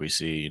 kind of like we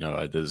see.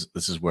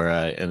 This is where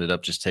I ended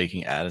up just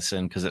taking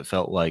Addison, because it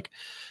felt like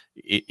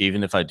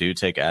even if I do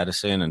take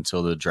Addison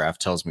until the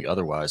draft tells me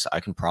otherwise,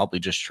 I can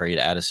probably just trade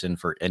Addison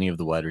for any of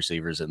the wide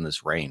receivers in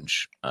this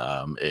range.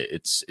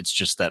 It's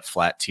just that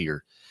flat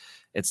tier.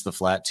 It's the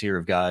flat tier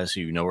of guys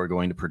who are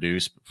going to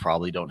produce, but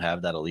probably don't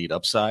have that elite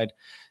upside.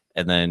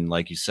 And then,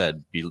 like you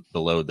said,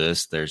 below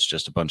this, there's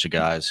just a bunch of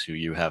guys who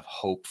you have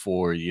hope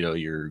for,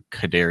 your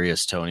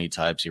Kadarius Toney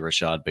types, your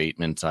Rashad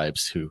Bateman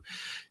types, who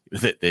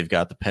they've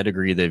got the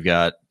pedigree, they've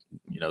got,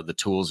 the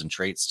tools and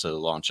traits to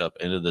launch up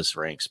into this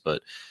ranks,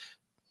 but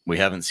we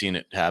haven't seen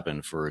it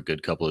happen for a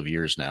good couple of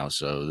years now.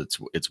 So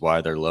it's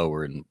why they're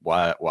lower, and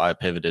why I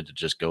pivoted to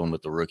just going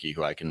with the rookie,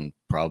 who I can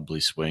probably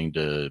swing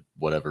to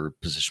whatever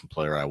position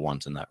player I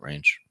want in that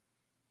range.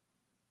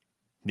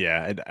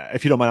 Yeah, and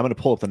if you don't mind, I'm going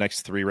to pull up the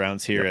next 3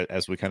 rounds here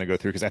as we kind of go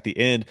through, because at the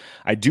end,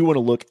 I do want to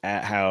look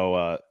at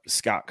how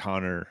Scott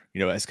Connor,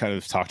 has kind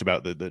of talked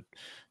about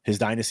his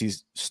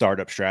dynasty's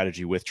startup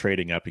strategy with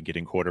trading up and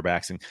getting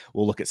quarterbacks, and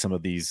we'll look at some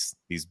of these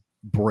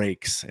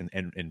breaks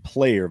and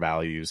player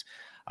values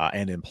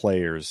and in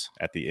players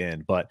at the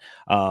end. But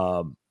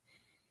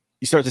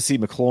you start to see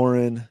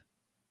McLaurin,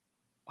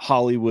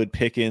 Hollywood,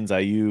 Pickens,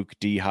 Ayuk,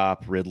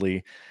 D-Hop,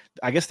 Ridley.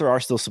 I guess there are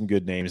still some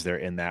good names there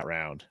in that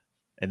round.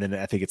 And then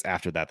I think it's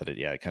after that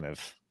it kind of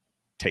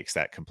takes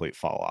that complete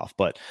fall off.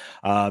 But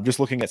just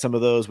looking at some of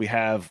those, we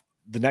have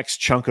the next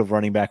chunk of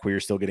running back where you're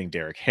still getting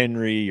Derrick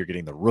Henry. You're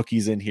getting the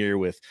rookies in here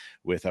with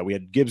we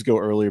had Gibbs go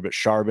earlier, but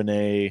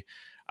Charbonnet,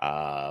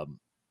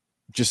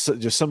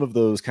 just some of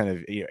those kind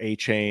of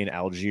A-Chain,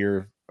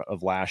 Algier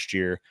of last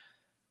year.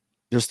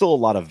 There's still a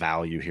lot of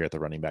value here at the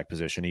running back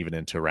position, even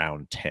into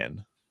round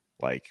 10.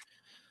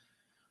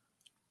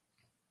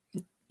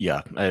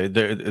 Yeah,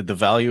 the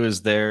value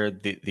is there.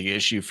 The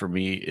issue for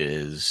me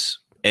is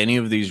any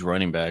of these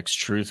running backs,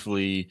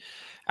 truthfully,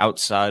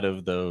 outside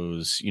of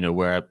those,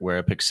 where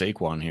I pick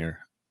Saquon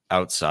here,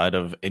 outside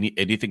of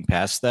anything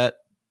past that,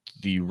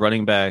 the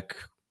running back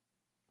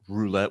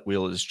roulette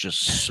wheel is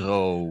just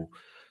so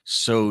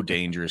so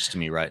dangerous to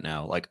me right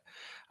now. Like,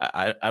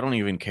 I don't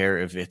even care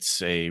if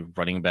it's a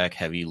running back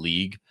heavy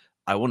league.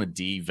 I want to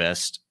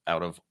divest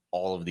out of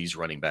all of these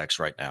running backs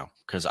right now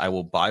because I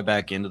will buy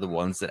back into the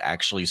ones that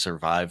actually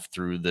survive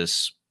through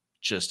this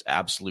just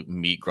absolute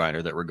meat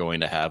grinder that we're going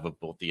to have of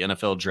both the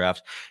NFL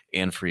draft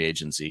and free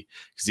agency,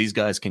 because these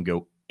guys can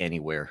go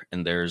anywhere.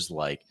 And there's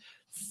like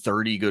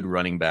 30 good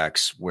running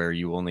backs where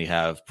you only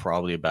have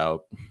probably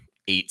about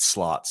 8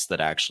 slots that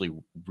actually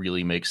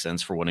really make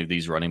sense for one of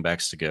these running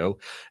backs to go.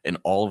 And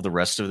all of the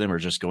rest of them are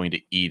just going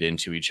to eat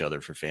into each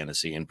other for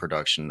fantasy and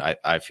production,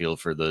 I feel,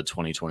 for the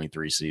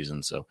 2023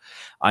 season. So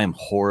I am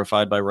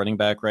horrified by running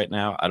back right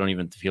now. I don't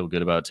even feel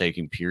good about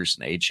taking Pierce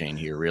and A-Chain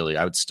here, really.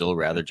 I would still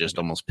rather just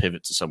almost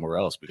pivot to somewhere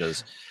else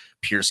because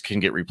Pierce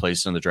can get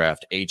replaced in the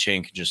draft.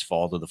 A-Chain can just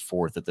fall to the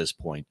 4th at this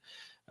point.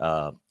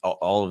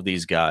 All of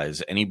these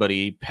guys,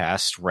 anybody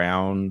past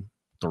round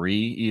 3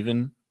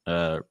 even,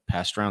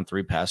 past round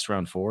 3, past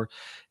round 4,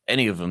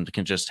 any of them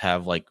can just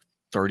have like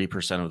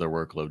 30% of their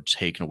workload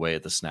taken away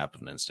at the snap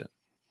of an instant.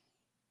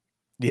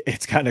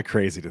 It's kind of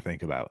crazy to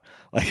think about.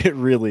 Like, it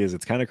really is.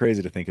 It's kind of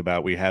crazy to think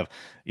about. We have,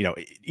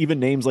 even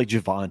names like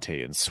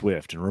Javonte and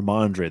Swift and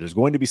Ramondre. There's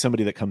going to be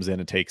somebody that comes in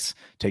and takes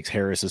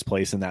Harris's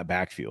place in that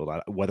backfield.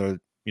 Whether,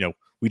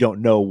 we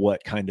don't know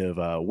what kind of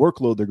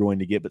workload they're going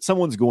to get, but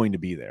someone's going to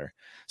be there.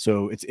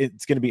 So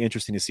it's going to be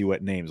interesting to see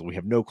what names. We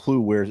have no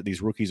clue where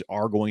these rookies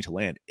are going to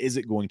land. Is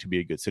it going to be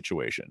a good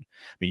situation?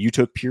 I mean, you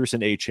took Pierce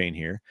and A-Chain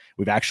here.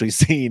 We've actually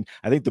seen,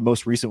 I think the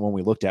most recent one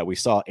we looked at, we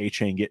saw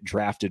A-Chain get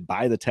drafted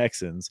by the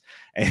Texans,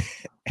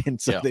 and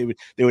so they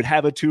would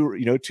have a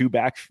two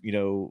back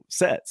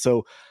set.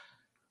 So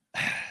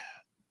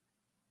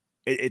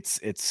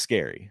it's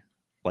scary.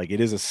 Like,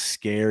 it is a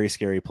scary,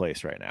 scary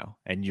place right now.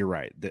 And you're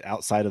right. The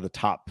outside of the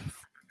top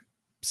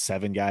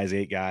 7 guys,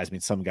 8 guys, I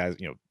mean, some guys,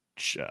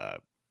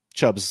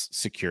 Chubb's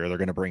secure. They're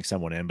going to bring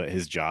someone in, but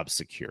his job's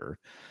secure.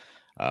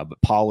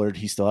 But Pollard,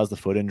 he still has the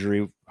foot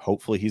injury.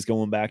 Hopefully he's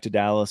going back to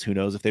Dallas. Who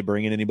knows if they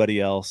bring in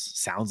anybody else?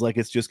 Sounds like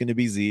it's just going to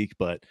be Zeke,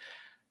 but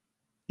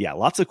yeah,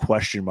 lots of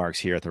question marks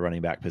here at the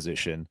running back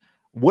position.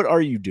 What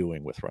are you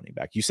doing with running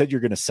back? You said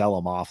you're going to sell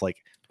them off,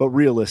 but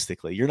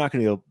realistically, you're not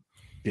going to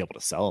be able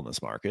to sell in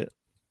this market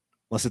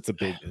unless it's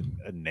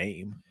a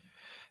name.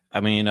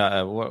 I mean,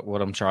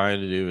 what I'm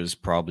trying to do is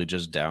probably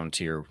just down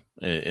tier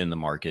in the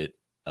market.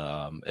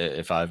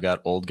 If I've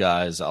got old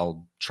guys,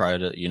 I'll try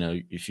to,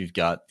 if you've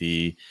got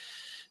the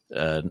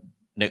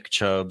Nick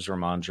Chubbs,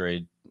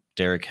 Ramondre,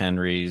 Derrick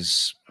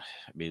Henrys.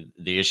 I mean,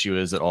 the issue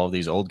is that all of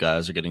these old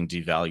guys are getting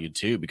devalued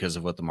too because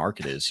of what the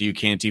market is. So you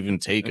can't even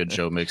take a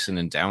Joe Mixon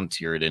and down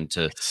tier it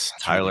into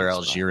Tyler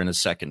Algier in a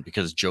second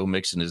because Joe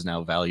Mixon is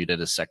now valued at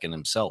a second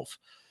himself.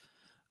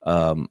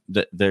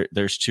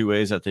 There's 2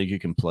 ways I think you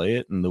can play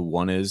it, and the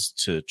one is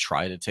to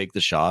try to take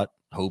the shot,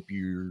 hope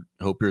your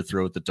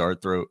throw at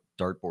the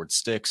dartboard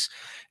sticks,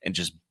 and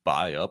just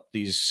buy up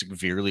these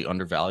severely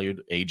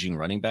undervalued aging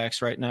running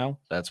backs right now.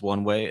 That's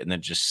one way, and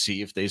then just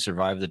see if they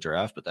survive the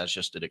draft. But that's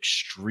just an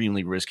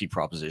extremely risky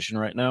proposition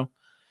right now.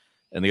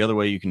 And the other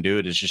way you can do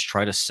it is just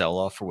try to sell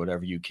off for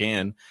whatever you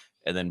can,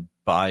 and then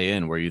buy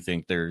in where you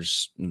think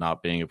there's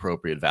not being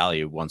appropriate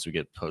value once we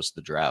get post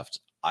the draft.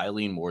 I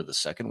lean more the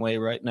second way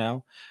right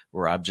now,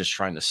 where I'm just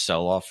trying to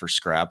sell off for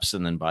scraps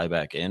and then buy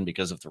back in,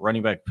 because if the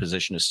running back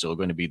position is still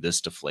going to be this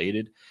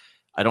deflated,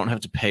 I don't have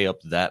to pay up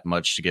that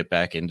much to get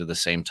back into the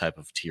same type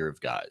of tier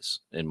of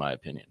guys, in my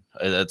opinion.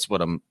 That's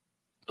what I'm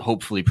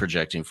hopefully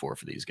projecting for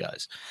these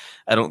guys.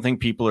 I don't think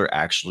people are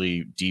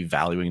actually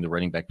devaluing the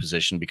running back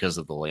position because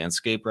of the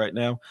landscape right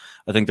now.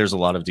 I think there's a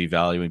lot of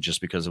devaluing just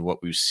because of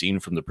what we've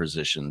seen from the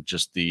position,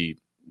 just the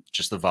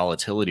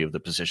volatility of the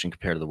position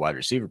compared to the wide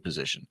receiver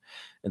position.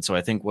 And so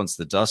I think once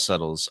the dust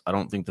settles, I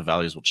don't think the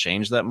values will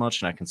change that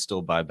much, and I can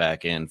still buy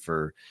back in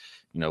for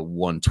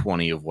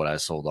 120 of what I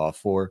sold off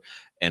for.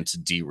 And to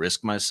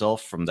de-risk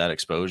myself from that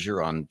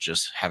exposure on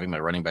just having my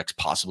running backs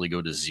possibly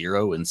go to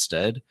 0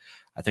 instead,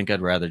 I think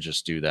I'd rather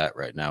just do that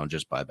right now and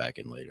just buy back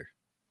in later.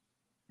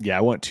 Yeah,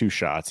 I want 2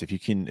 shots.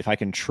 If I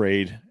can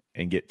trade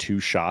and get 2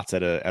 shots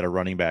at a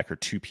running back, or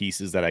 2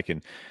 pieces that I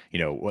can,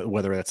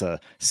 whether that's a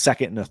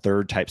second and a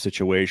third type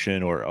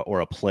situation or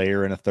a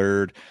player and a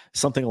third,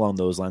 something along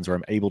those lines where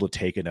I'm able to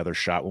take another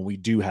shot when we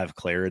do have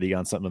clarity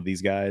on some of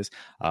these guys,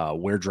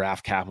 where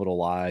draft capital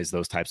lies,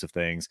 those types of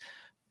things.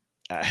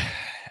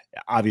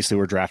 Obviously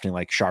we're drafting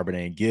like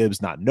Charbonnet and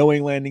Gibbs, not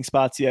knowing landing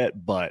spots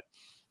yet, but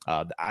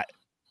as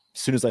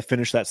soon as I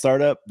finish that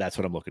startup, that's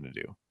what I'm looking to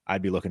do.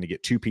 I'd be looking to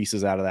get 2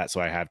 pieces out of that,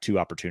 so I have 2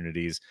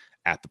 opportunities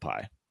at the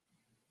pie.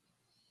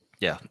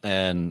 Yeah,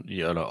 and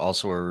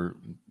also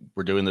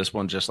we're doing this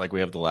one just like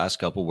we have the last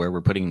couple, where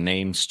we're putting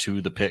names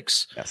to the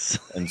picks. Yes,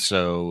 and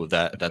so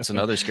that's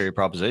another scary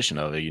proposition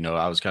of it.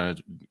 I was kind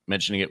of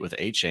mentioning it with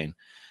A-Chain.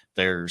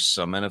 There's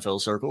some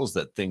NFL circles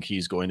that think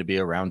he's going to be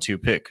a round 2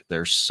 pick.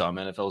 There's some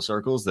NFL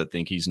circles that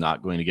think he's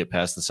not going to get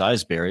past the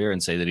size barrier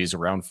and say that he's a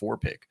round 4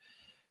 pick.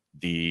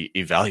 The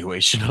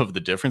evaluation of the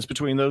difference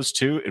between those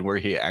two and where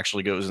he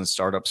actually goes in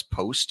startups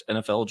post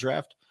NFL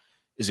draft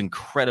is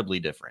incredibly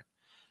different.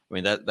 I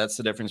mean, that's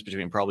the difference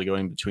between probably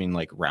going between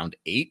like round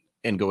 8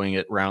 and going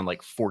at round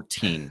like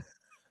 14.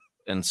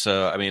 And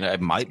so, I mean, I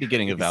might be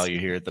getting a value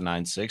here at the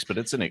 9-6, but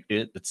it's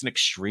an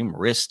extreme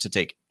risk to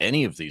take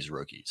any of these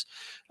rookies.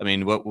 I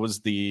mean, what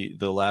was the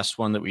last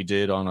one that we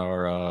did on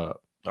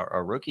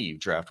our rookie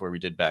draft where we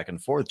did back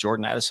and forth?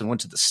 Jordan Addison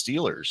went to the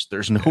Steelers.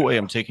 There's no way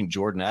I'm taking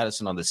Jordan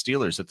Addison on the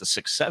Steelers at the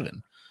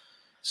 6-7.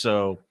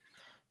 So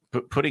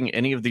putting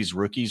any of these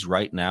rookies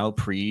right now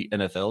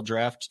pre-NFL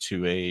draft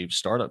to a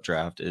startup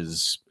draft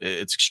it's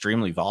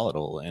extremely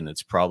volatile, and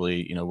it's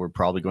probably, we're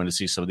probably going to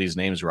see some of these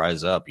names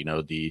rise up.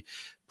 The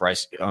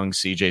Bryce Young,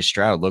 CJ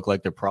Stroud look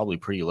like they're probably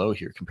pretty low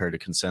here compared to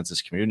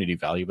consensus community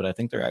value, but I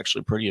think they're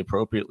actually pretty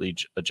appropriately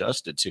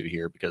adjusted to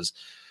here, because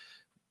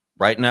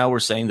right now we're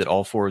saying that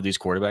all 4 of these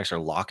quarterbacks are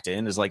locked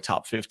in as like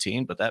top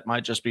 15, but that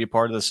might just be a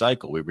part of the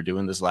cycle. We were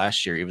doing this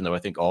last year, even though I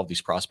think all of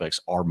these prospects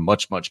are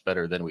much, much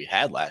better than we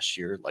had last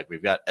year. Like,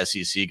 we've got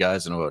SEC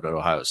guys and an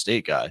Ohio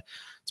State guy.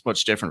 It's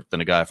much different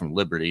than a guy from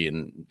Liberty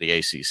and the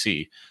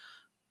ACC,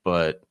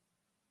 but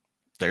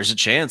there's a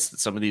chance that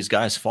some of these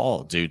guys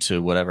fall due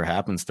to whatever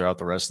happens throughout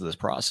the rest of this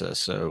process.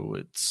 So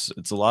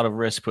it's a lot of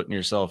risk putting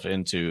yourself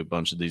into a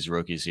bunch of these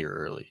rookies here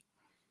early.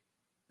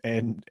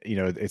 And,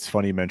 it's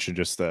funny you mentioned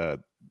just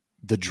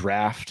the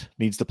draft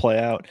needs to play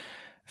out.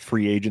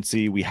 Free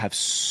agency, we have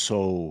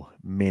so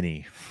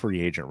many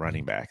free agent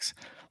running backs.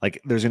 Like,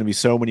 there's going to be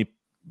so many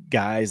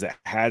guys that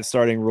had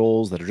starting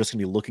roles that are just going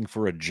to be looking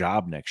for a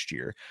job next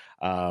year.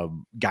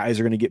 Guys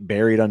are going to get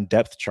buried on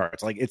depth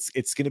charts. Like,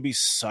 it's going to be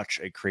such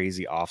a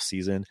crazy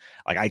offseason.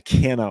 Like, I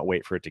cannot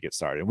wait for it to get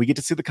started. And we get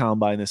to see the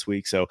combine this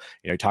week. So,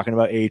 talking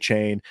about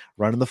A-Chain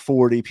running the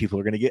 40, people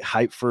are going to get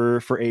hyped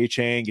for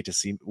A-Chain, get to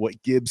see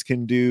what Gibbs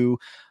can do.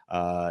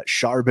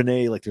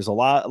 Charbonnet, like, there's a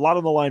lot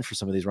on the line for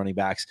some of these running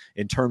backs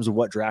in terms of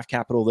what draft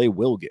capital they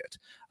will get.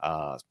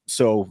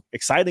 So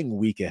exciting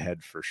week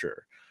ahead for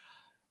sure.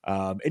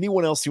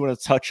 Anyone else you want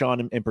to touch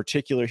on in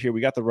particular here?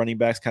 We got the running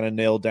backs kind of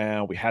nailed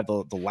down. We had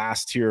the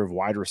last tier of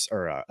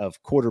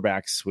of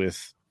quarterbacks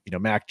with,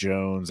 Mac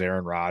Jones,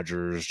 Aaron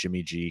Rodgers,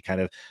 Jimmy G, kind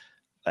of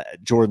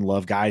Jordan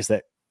Love, guys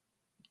that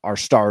are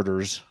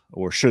starters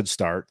or should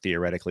start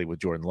theoretically with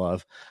Jordan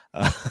Love,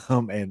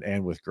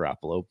 and with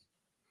Garoppolo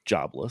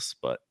jobless.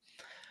 But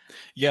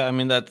yeah, I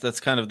mean,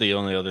 that's kind of the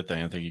only other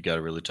thing I think you got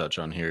to really touch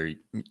on here.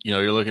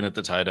 You're looking at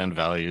the tight end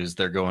values.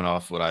 They're going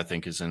off what I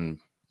think is in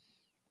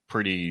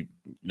pretty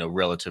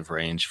relative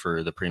range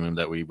for the premium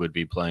that we would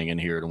be playing in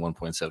here at a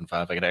 1.75.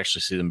 I could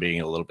actually see them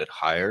being a little bit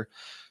higher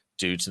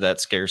due to that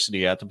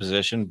scarcity at the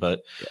position.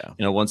 But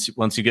once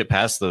you get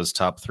past those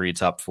top 3,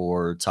 top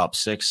 4, top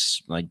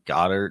 6, like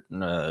Goddard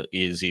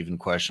is even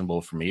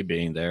questionable for me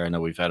being there. I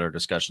know we've had our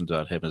discussions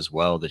about him as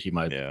well, that he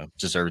might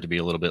deserve to be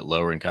a little bit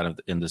lower and kind of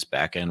in this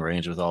back end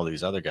range with all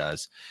these other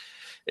guys.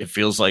 It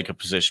feels like a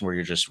position where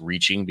you're just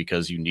reaching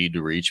because you need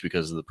to reach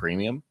because of the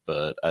premium.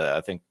 But I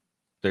think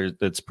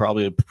it's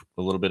probably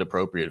a little bit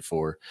appropriate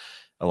for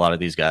a lot of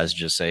these guys to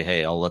just say,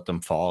 hey, I'll let them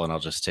fall and I'll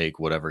just take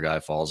whatever guy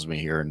falls to me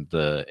here in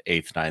the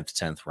 8th, 9th,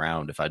 10th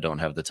round. If I don't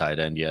have the tight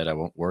end yet, I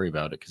won't worry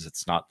about it because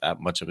it's not that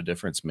much of a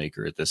difference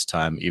maker at this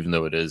time, even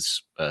though it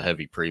is a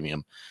heavy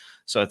premium.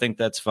 So I think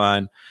that's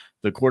fine.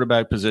 The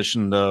quarterback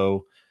position,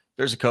 though,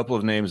 there's a couple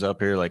of names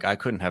up here. Like, I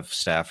couldn't have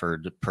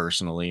Stafford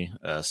personally.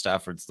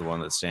 Stafford's the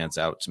one that stands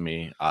out to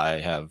me.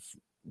 I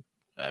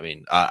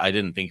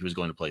didn't think he was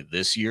going to play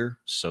this year.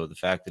 So the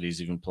fact that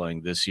he's even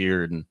playing this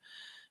year, and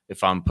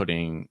if I'm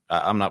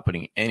not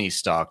putting any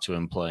stock to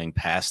him playing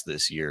past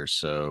this year.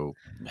 So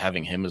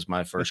having him as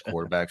my first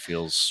quarterback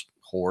feels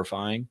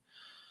horrifying.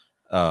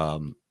 I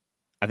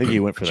think he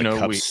went for the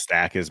cup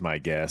stack is my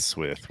guess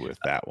with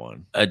that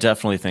one. I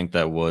definitely think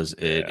that was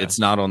it. Yeah. It's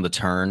not on the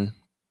turn,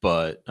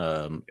 but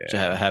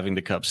having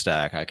the cup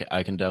stack,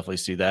 I can definitely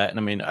see that. And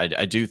I mean,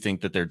 I do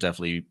think that they're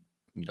definitely,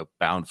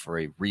 bound for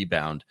a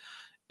rebound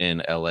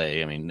in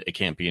LA. I mean, it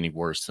can't be any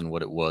worse than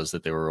what it was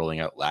that they were rolling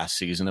out last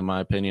season, in my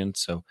opinion.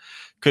 So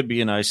could be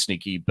a nice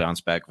sneaky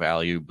bounce back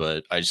value,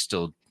 but I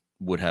still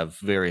would have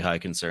very high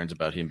concerns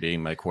about him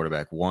being my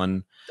quarterback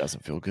 1.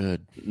 Doesn't feel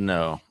good.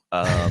 No.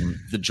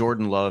 The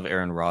Jordan Love,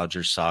 Aaron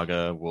Rodgers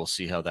saga, we'll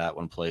see how that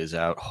one plays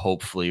out.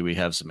 Hopefully we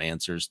have some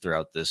answers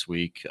throughout this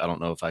week. I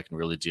don't know if I can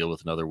really deal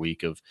with another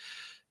week of,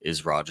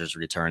 is Rodgers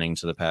returning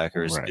to the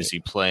Packers? Right. Is he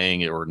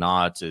playing it or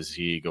not? Is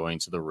he going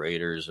to the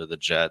Raiders or the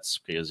Jets?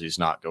 Because he's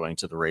not going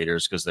to the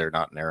Raiders because they're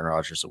not an Aaron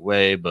Rodgers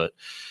away. But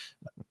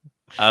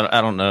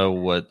I don't know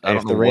what. I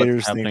don't know the Raiders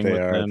what's happening think they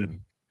with are,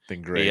 them.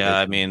 Then great. Yeah,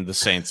 I mean, the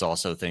Saints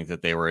also think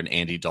that they were an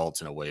Andy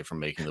Dalton away from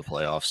making the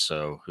playoffs.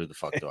 So who the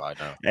fuck do I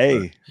know?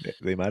 Hey,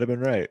 they might have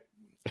been right.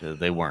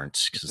 They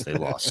weren't because they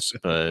lost.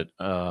 But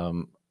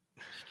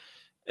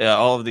yeah,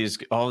 all of these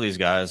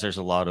guys, there's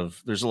a lot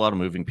of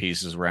moving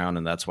pieces around,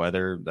 and that's why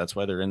they're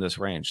in this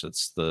range.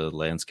 That's the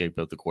landscape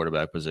of the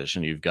quarterback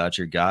position. You've got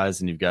your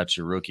guys and you've got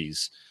your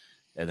rookies,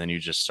 and then you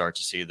just start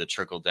to see the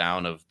trickle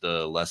down of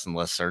the less and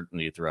less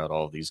certainty throughout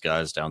all of these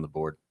guys down the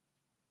board.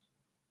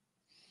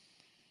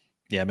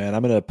 Yeah, man,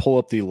 I'm going to pull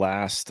up the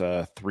last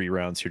 3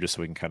 rounds here just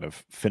so we can kind of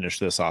finish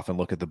this off and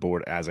look at the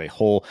board as a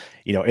whole.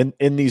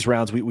 In these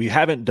rounds, we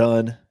haven't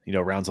done,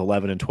 rounds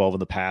 11 and 12 in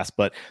the past,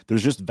 but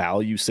there's just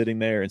value sitting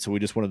there. And so we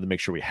just wanted to make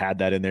sure we had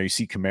that in there. You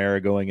see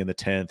Kamara going in the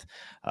 10th,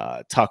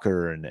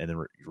 Tucker, and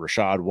then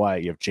Rashad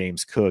White. You have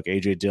James Cook,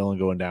 A.J. Dillon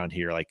going down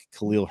here, like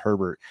Khalil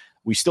Herbert.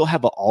 We still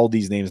have all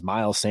these names,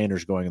 Miles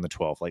Sanders going in the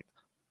 12th. Like,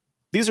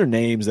 these are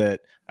names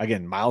that,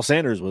 again, Miles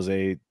Sanders was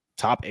a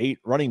top 8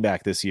 running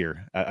back this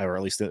year, or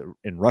at least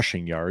in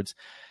rushing yards.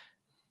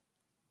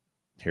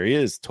 Here he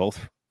is,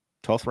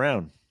 12th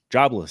round,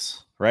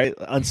 jobless, right?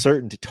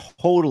 Uncertainty,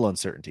 total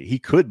uncertainty. He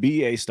could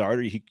be a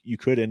starter. You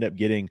could end up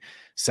getting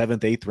 7th,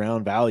 8th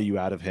round value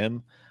out of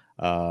him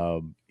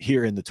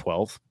here in the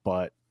 12th,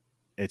 but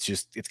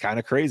it's kind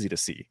of crazy to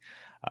see.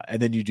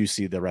 And then you do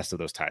see the rest of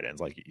those tight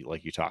ends,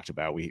 like you talked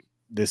about.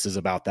 This is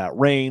about that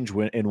range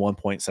in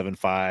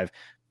 1.75.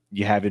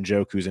 You have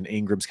Njoku's and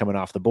Ingram's coming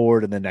off the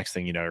board, and then next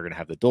thing you know, you're going to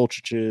have the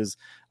Dulciches,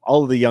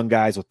 all of the young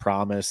guys with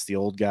promise, the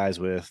old guys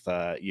with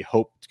you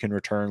hope can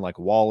return, like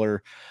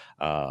Waller.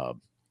 And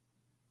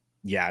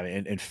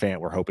Fant,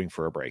 we're hoping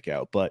for a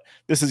breakout. But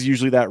this is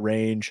usually that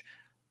range.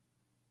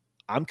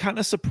 I'm kind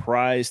of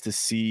surprised to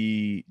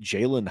see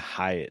Jalen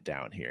Hyatt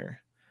down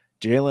here.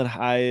 Jalen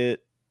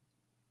Hyatt,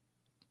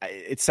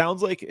 it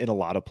sounds like in a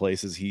lot of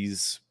places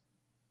he's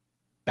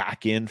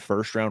back in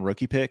first-round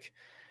rookie pick.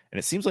 And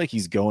it seems like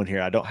he's going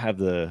here. I don't have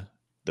the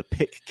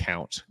pick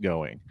count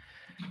going,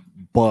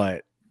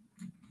 but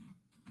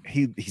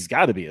he's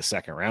got to be a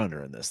second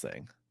rounder in this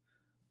thing.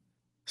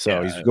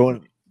 So he's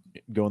going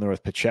there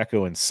with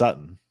Pacheco and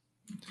Sutton.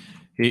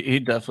 He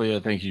definitely, I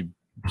think he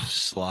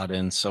slot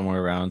in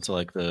somewhere around to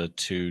like the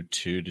 2.2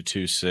 to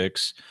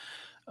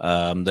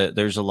 2.6.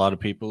 There's a lot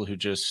of people who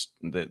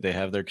they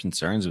have their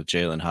concerns with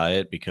Jalen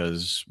Hyatt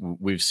because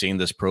we've seen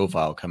this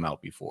profile come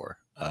out before.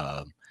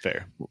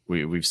 Fair.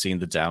 We've seen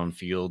the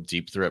downfield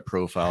deep threat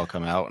profile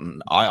come out,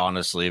 and I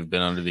honestly have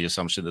been under the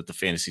assumption that the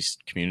fantasy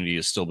community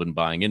has still been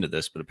buying into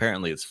this, but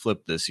apparently it's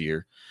flipped this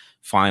year.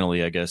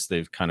 Finally, I guess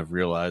they've kind of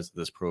realized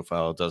this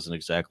profile doesn't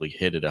exactly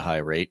hit at a high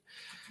rate.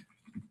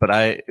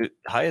 But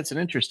Hyatt's an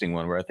interesting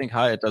one where I think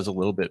Hyatt does a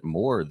little bit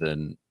more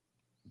than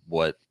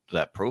what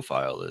that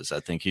profile is. I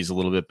think he's a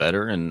little bit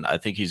better, and I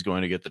think he's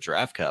going to get the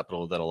draft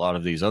capital that a lot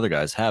of these other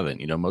guys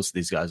haven't. Most of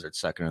these guys are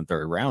second and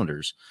third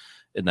rounders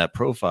in that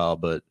profile,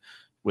 but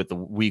with the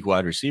weak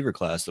wide receiver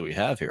class that we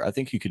have here, I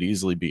think he could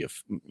easily be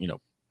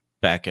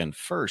back end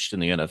first in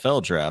the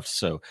NFL draft.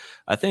 So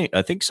I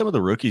think some of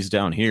the rookies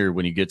down here,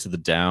 when you get to the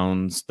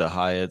Downs, the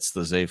Hyatts,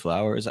 the Zay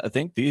Flowers, I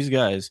think these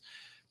guys,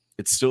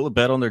 it's still a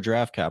bet on their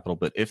draft capital,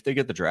 but if they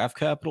get the draft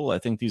capital, I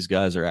think these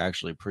guys are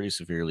actually pretty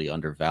severely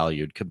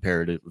undervalued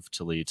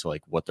comparatively to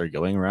like what they're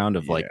going around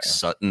of like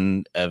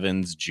Sutton,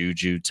 Evans,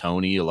 Juju,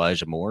 Tony,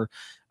 Elijah Moore.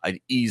 I'd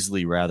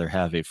easily rather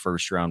have a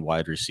first-round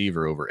wide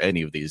receiver over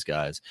any of these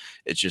guys.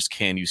 It's just,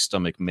 can you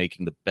stomach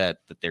making the bet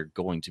that they're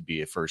going to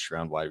be a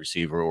first-round wide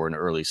receiver or an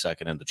early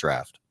second in the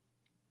draft?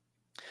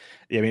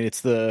 Yeah, I mean, it's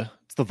the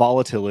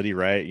volatility,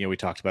 right? We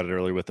talked about it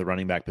earlier with the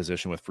running back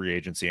position with free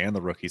agency and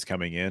the rookies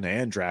coming in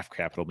and draft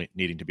capital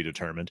needing to be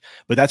determined.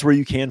 But that's where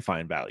you can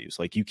find values.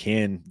 Like, you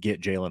can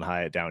get Jalen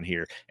Hyatt down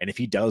here. And if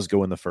he does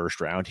go in the first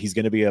round, he's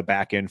going to be a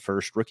back end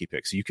first rookie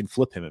pick. So you can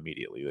flip him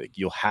immediately. Like,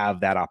 you'll have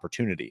that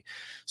opportunity.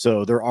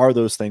 So there are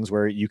those things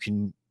where you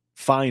can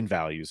find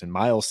values. And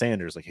Miles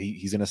Sanders, like,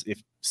 he's going to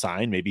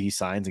sign, maybe he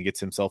signs and gets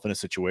himself in a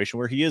situation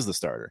where he is the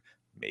starter.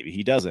 Maybe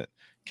he doesn't.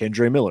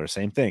 Kendre Miller,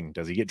 same thing.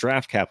 Does he get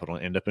draft capital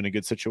and end up in a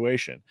good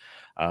situation?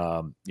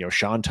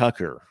 Sean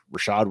Tucker,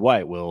 Rashad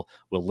White, will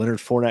Leonard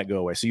Fournette go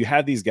away? So you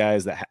have these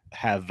guys that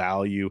have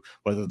value,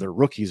 whether they're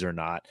rookies or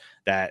not,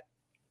 that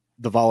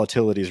the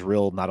volatility is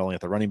real, not only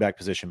at the running back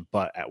position,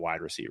 but at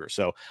wide receiver.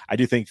 So I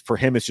do think for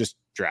him, it's just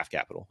draft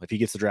capital. If he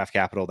gets the draft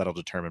capital, that'll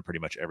determine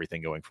pretty much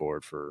everything going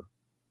forward for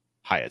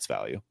Hyatt's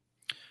value.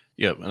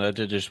 Yep, and I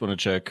did just want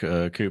to check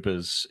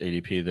Koopa's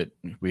ADP that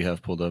we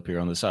have pulled up here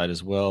on the side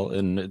as well,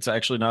 and it's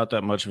actually not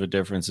that much of a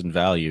difference in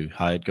value.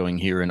 Hyatt going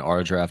here in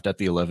our draft at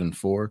the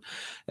 11-4,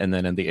 and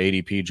then in the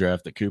ADP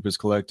draft that Koopa's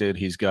collected,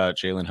 he's got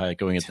Jalen Hyatt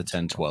going at the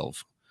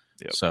 10-12.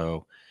 Yep.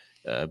 So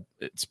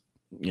it's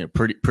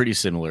pretty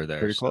similar there.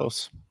 Pretty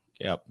close.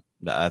 Yep.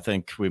 I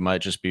think we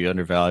might just be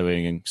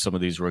undervaluing some of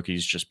these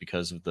rookies just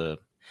because of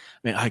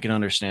I can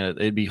understand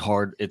it. It'd be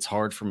hard. It's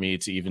hard for me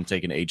to even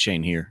take an A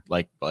chain here.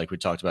 Like we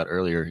talked about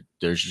earlier,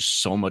 there's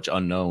just so much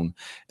unknown,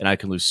 and I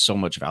can lose so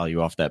much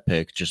value off that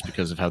pick just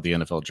because of how the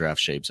NFL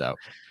draft shapes out.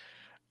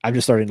 I'm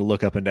just starting to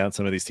look up and down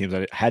some of these teams.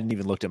 I hadn't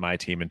even looked at my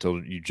team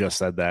until you just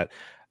said that.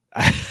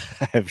 I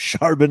have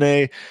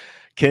Charbonnet,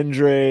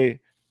 Kendre,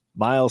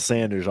 Miles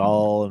Sanders,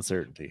 all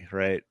uncertainty,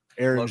 right?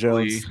 Aaron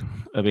Jones.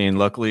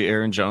 Luckily,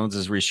 Aaron Jones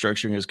is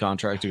restructuring his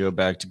contract to go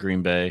back to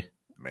Green Bay.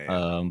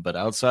 Man. But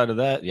outside of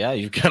that,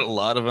 you've got a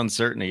lot of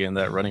uncertainty in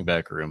that running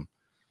back room.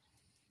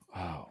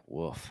 Oh,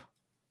 woof.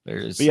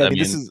 This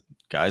is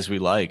guys we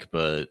like,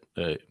 but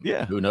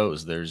who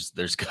knows? There's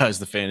guys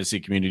the fantasy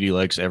community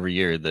likes every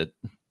year that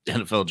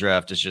NFL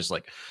draft is just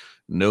like,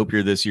 nope,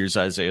 you're this year's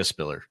Isaiah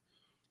Spiller.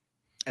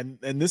 And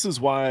this is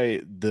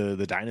why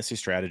the dynasty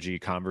strategy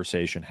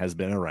conversation has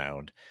been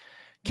around.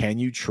 Can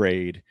you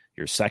trade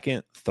your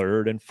second,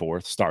 third, and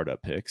fourth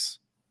startup picks,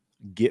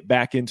 get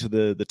back into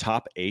the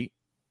top 8,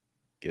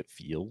 get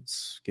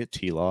Fields, get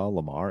T-Law,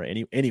 Lamar,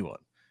 anyone,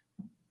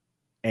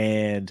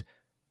 and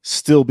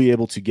still be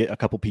able to get a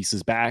couple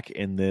pieces back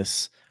in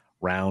this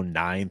round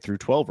 9 through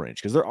 12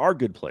 range? Because there are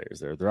good players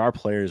there. There are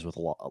players with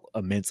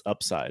immense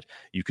upside.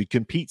 You could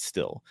compete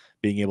still,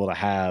 being able to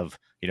have,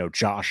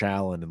 Josh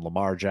Allen and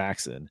Lamar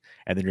Jackson,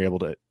 and then you're able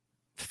to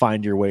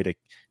find your way to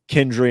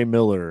Kendre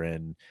Miller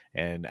and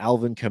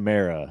Alvin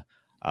Kamara.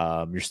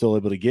 You're still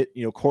able to get,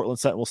 Cortland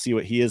Sutton. We'll see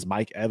what he is.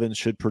 Mike Evans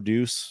should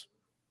produce.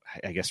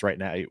 I guess right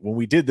now, when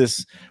we did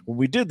this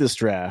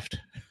draft,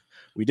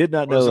 we did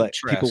not know that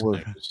people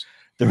were.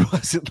 There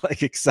wasn't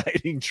like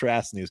exciting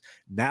Trask news.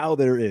 Now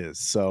there is.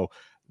 So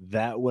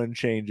that one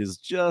changes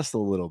just a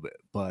little bit.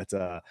 But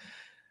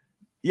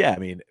yeah, I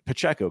mean,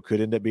 Pacheco could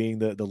end up being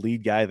the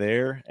lead guy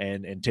there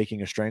and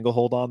taking a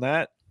stranglehold on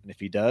that. And if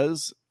he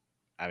does,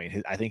 I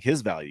mean, I think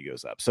his value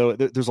goes up. So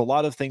there's a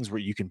lot of things where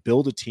you can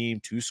build a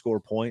team to score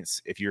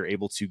points if you're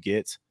able to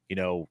get,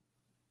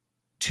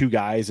 2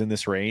 guys in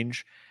this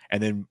range.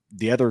 And then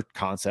the other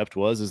concept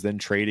is then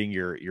trading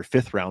your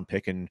 5th round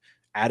pick and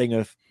adding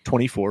a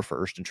 24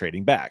 first and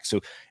trading back.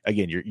 So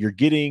again, you're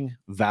getting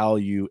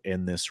value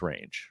in this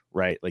range,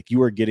 right? Like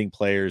you are getting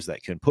players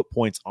that can put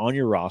points on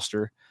your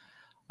roster,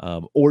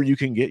 or you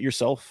can get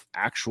yourself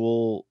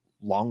actual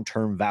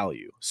long-term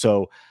value.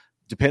 So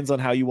depends on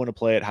how you want to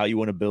play it, how you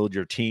want to build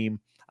your team.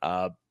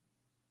 But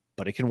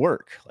it can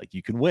work. Like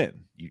you can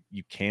win.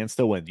 You can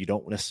still win. You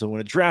don't necessarily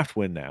want to draft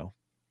win now,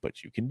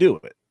 but you can do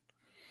it.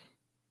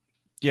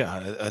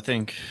 Yeah, I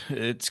think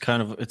it's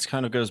kind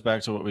of goes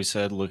back to what we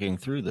said looking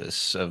through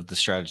this of the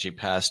strategy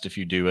past. If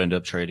you do end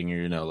up trading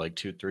your, like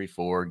 2, 3,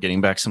 4,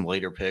 getting back some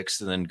later picks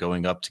and then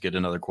going up to get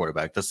another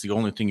quarterback. That's the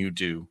only thing you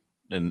do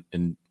in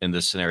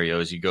this scenario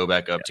is you go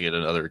back up to get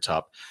another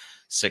top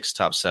 6,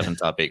 top 7,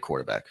 top 8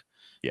 quarterback.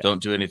 Yeah.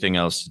 Don't do anything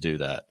else to do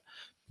that.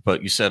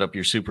 But you set up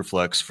your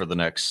Superflex for the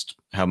next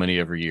how many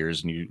ever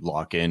years and you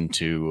lock in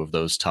 2 of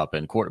those top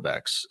end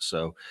quarterbacks.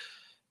 So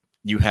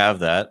you have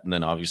that. And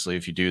then obviously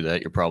if you do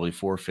that, you're probably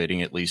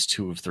forfeiting at least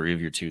 2 of 3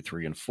 of your 2,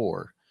 3, and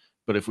 4.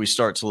 But if we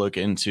start to look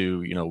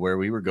into, where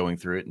we were going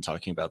through it and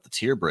talking about the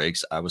tier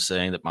breaks, I was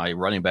saying that my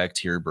running back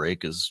tier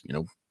break is,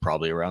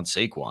 probably around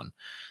Saquon.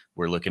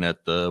 We're looking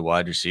at the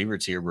wide receiver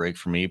tier break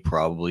for me,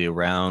 probably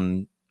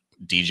around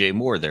DJ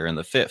Moore there in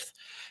the 5th.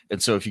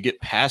 And so if you get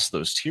past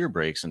those tier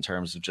breaks in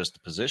terms of just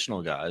the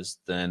positional guys,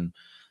 then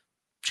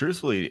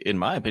truthfully, in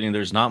my opinion,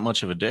 there's not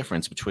much of a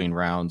difference between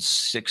rounds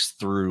 6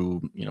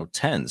 through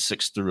 10,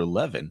 6 through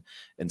 11.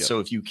 And so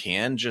if you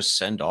can just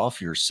send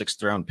off your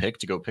 6th round pick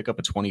to go pick up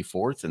a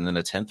 24th and then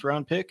a 10th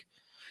round pick,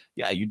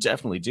 yeah, you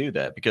definitely do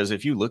that. Because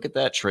if you look at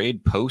that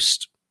trade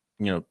post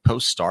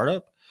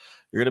startup,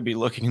 you're going to be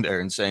looking there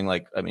and saying,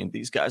 like, I mean,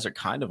 these guys are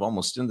kind of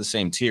almost in the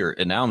same tier.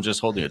 And now I'm just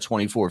holding a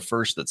 24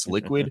 first that's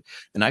liquid,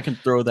 and I can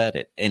throw that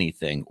at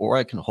anything, or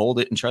I can hold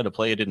it and try to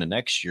play it into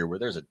next year where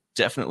there's a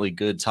definitely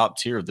good top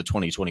tier of the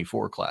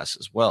 2024 class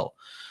as well.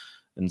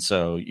 And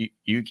so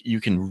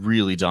you can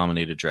really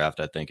dominate a draft,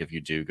 I think, if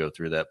you do go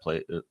through that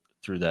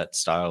through that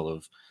style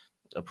of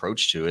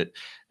approach to it.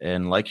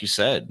 And like you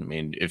said, I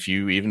mean, if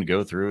you even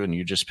go through and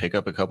you just pick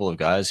up a couple of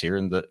guys here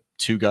in the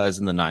 2 guys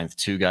in the 9th,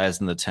 2 guys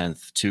in the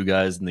 10th, 2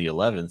 guys in the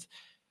 11th,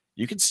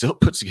 you can still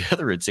put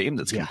together a team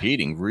that's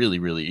competing really,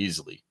 really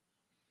easily.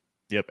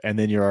 Yep. And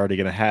then you're already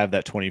going to have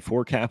that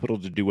 24 capital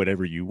to do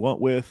whatever you want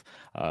with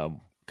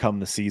come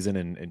the season.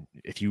 And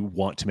if you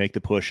want to make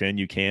the push in,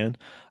 you can,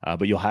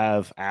 but you'll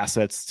have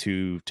assets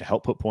to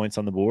help put points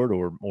on the board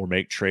or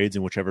make trades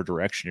in whichever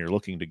direction you're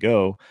looking to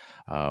go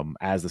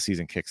as the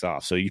season kicks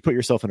off. So you put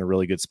yourself in a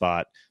really good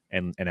spot.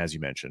 And as you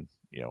mentioned,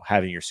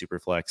 having your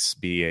Superflex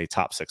be a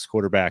top 6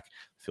 quarterback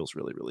feels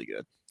really, really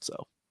good. So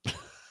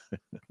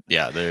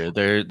yeah,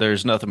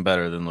 there's nothing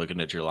better than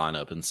looking at your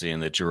lineup and seeing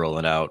that you're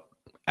rolling out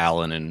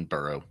Allen and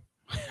Burrow.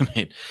 I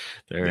mean,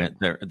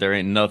 there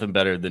ain't nothing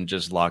better than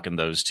just locking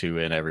those 2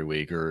 in every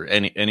week, or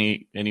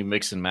any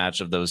mix and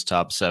match of those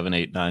top 7,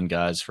 8, 9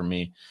 guys for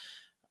me.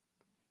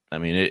 I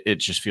mean, it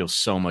just feels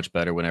so much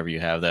better whenever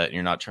you have that, and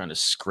you're not trying to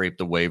scrape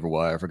the waiver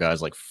wire for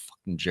guys like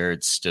fucking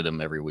Jared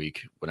Stidham every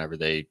week whenever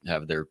they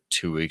have their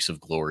 2 weeks of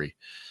glory.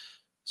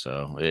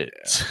 So it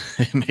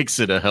makes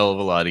it a hell of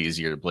a lot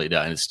easier to play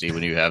Dynasty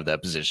when you have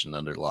that position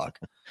under lock.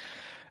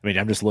 I mean,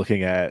 I'm just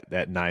looking at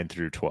that 9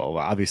 through 12.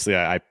 Obviously,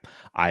 I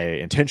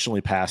intentionally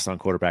passed on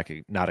quarterback,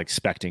 not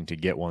expecting to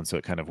get one, so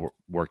it kind of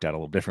worked out a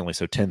little differently.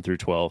 So 10 through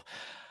 12.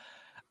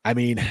 I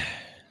mean,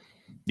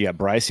 yeah,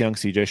 Bryce Young,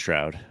 CJ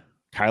Stroud,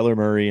 Kyler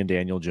Murray, and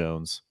Daniel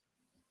Jones.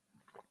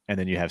 And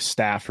then you have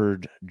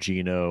Stafford,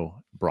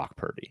 Geno, Brock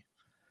Purdy.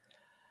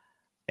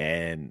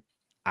 And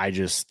I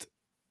guess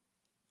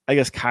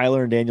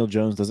Kyler and Daniel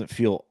Jones doesn't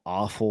feel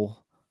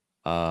awful.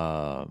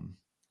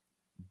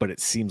 But it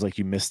seems like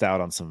you missed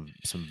out on some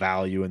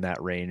value in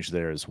that range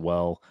there as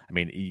well. I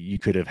mean, you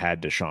could have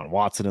had Deshaun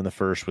Watson in the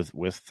first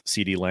with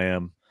CeeDee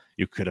Lamb.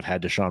 you could have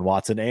had Deshaun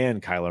Watson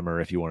and Kyler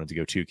Murray if you wanted to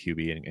go 2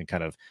 QB and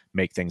kind of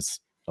make things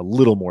a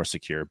little more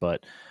secure.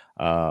 But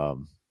yeah,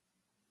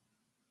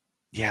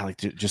 like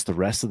just the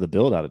rest of the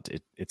build out,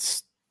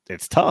 it's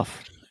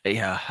tough.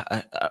 Yeah,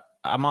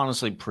 I'm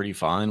honestly pretty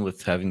fine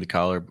with having the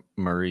Kyler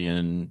Murray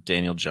and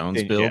Daniel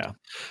Jones build,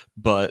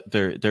 but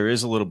there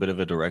is a little bit of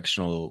a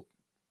directional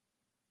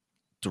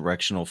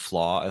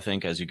flaw, I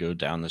think, as you go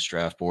down this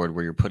draft board,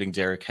 where you're putting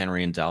Derrick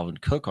Henry and Dalvin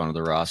Cook onto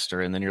the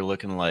roster, and then you're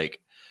looking like,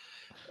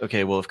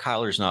 okay, well, if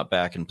Kyler's not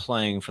back and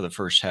playing for the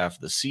first half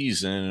of the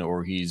season,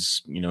 or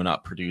he's,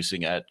 not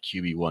producing at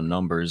QB1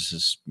 numbers,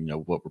 is,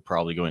 what we're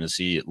probably going to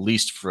see at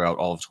least throughout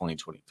all of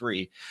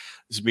 2023,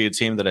 this would be a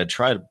team that I'd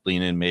try to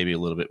lean in maybe a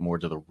little bit more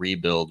to the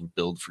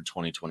build for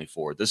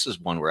 2024. This is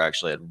one where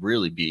actually I'd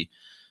really be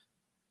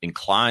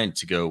inclined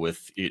to go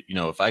with,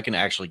 if I can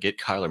actually get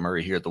Kyler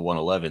Murray here at the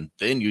 111,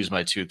 then use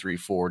my 2, 3,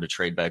 4 to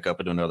trade back up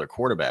into another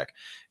quarterback,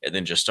 and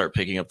then just start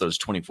picking up those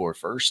 24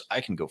 first, I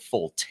can go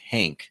full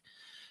tank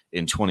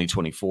in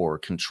 2024,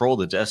 control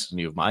the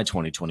destiny of my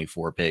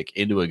 2024 pick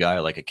into a guy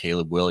like a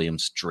Caleb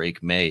Williams,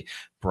 Drake May,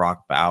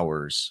 Brock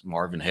Bowers,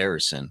 Marvin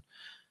Harrison,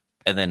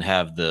 and then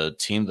have the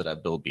team that I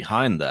build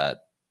behind that.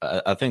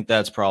 I think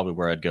that's probably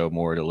where I'd go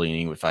more to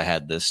leaning if I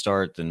had this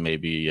start than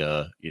maybe,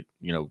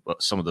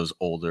 some of those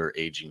older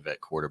aging vet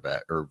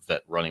quarterback or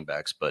vet running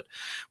backs. But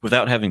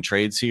without having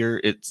trades here,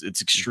 it's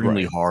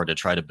extremely hard to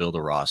try to build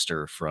a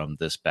roster from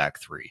this back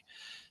three.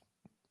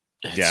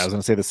 Yeah, I was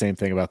going to say the same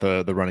thing about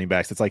the running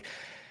backs. It's like,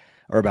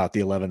 or about the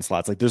 11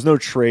 slots. Like there's no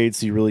trade.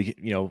 So you really,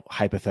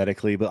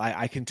 hypothetically, but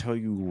I can tell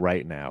you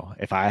right now,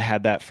 if I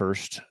had that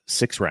first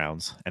 6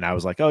 rounds and I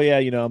was like, oh yeah,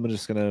 I'm going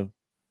to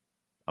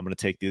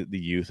take the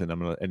youth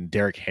and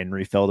Derrick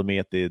Henry fell to me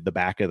at the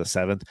back of the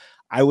 7th,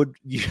 I would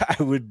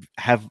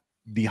have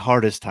the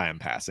hardest time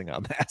passing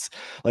on that.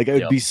 Like it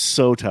would be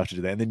so tough to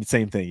do that. And then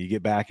same thing, you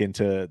get back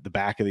into the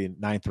back of the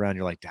 9th round,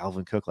 you're like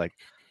Dalvin Cook, like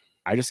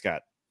I just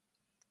got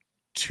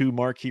 2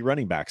 marquee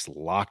running backs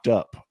locked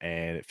up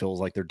and it feels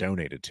like they're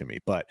donated to me.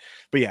 But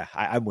yeah,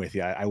 I'm with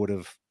you. I would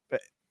have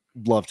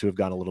loved to have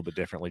gone a little bit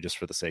differently just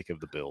for the sake of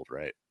the build,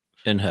 right?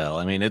 In hell,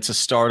 I mean, it's a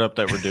startup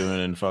that we're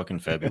doing in fucking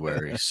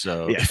February.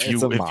 So yeah, if you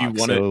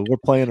want to, we're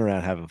playing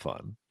around, having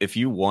fun. If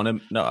you want to,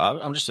 no,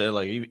 I'm just saying,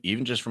 like,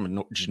 even just from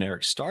a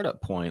generic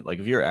startup point, like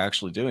if you're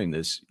actually doing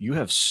this, you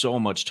have so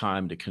much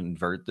time to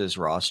convert this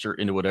roster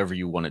into whatever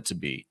you want it to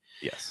be.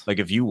 Yes. Like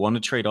if you want to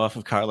trade off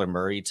of Kyler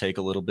Murray, take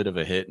a little bit of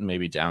a hit and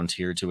maybe down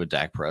tier to a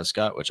Dak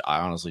Prescott, which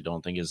I honestly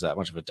don't think is that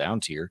much of a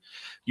down tier.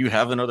 You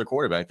have another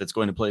quarterback that's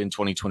going to play in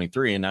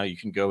 2023, and now you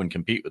can go and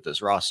compete with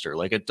this roster.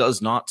 Like it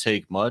does not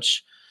take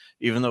much.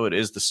 Even though it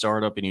is the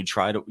startup and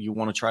you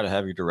want to try to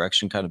have your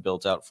direction kind of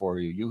built out for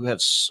you, you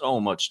have so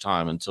much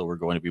time until we're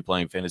going to be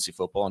playing fantasy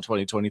football in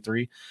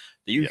 2023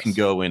 that you can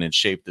go in and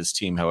shape this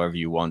team however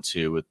you want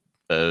to with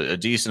a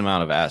decent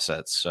amount of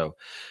assets. So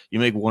you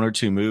make 1 or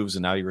 2 moves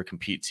and now you're a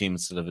compete team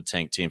instead of a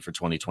tank team for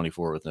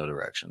 2024 with no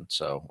direction.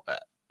 So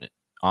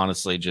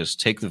honestly, just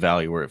take the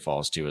value where it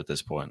falls to at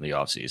this point in the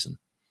offseason.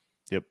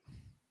 Yep,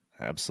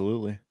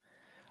 absolutely.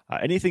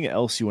 Anything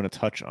else you want to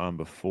touch on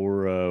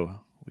before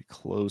we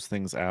close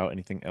things out?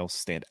 Anything else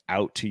stand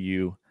out to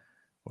you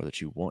or that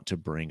you want to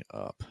bring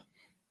up?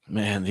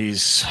 Man,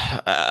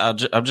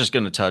 I'm just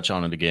going to touch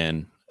on it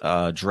again.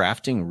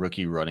 Drafting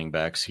rookie running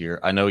backs here.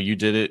 I know you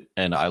did it,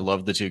 and I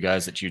love the 2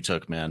 guys that you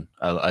took, man.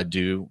 I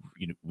do.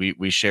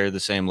 We share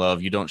the same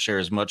love. You don't share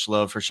as much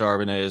love for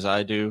Charbonnet as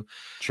I do.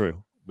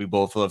 True. We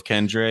both love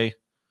Kendre,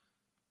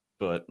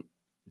 but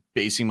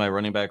basing my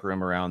running back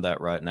room around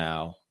that right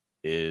now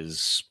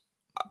is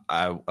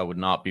I would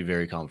not be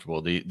very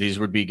comfortable. These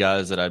would be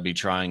guys that I'd be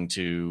trying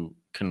to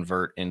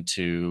convert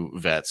into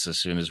vets as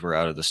soon as we're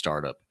out of the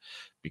startup,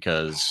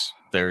 because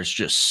there's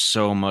just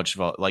so much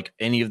like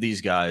any of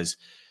these guys.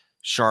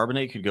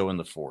 Charbonnet could go in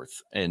the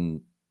 4th,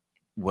 and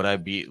would I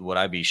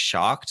be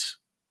shocked?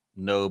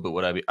 No,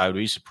 but I would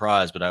be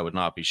surprised, but I would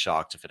not be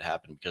shocked if it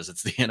happened, because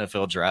it's the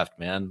NFL draft,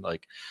 man.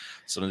 Like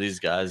some of these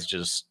guys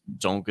just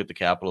don't get the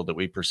capital that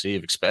we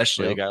perceive,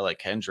 especially a guy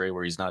like Kendre,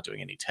 where he's not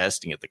doing any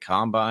testing at the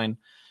combine.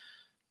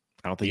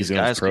 I don't think he's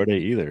doing his pro day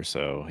either,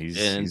 so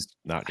he's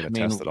not going to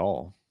test at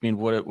all. I mean,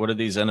 what are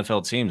these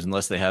NFL teams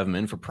unless they have him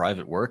in for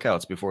private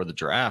workouts before the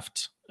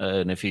draft?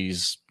 And if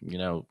he's,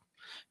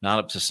 not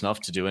up to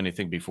snuff to do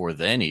anything before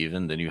then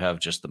you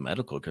have just the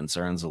medical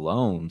concerns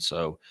alone.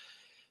 So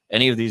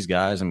any of these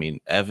guys, I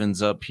mean,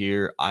 Evans up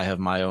here, I have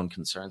my own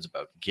concerns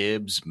about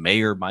Gibbs.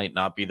 Mayer might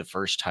not be the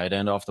first tight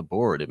end off the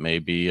board. It may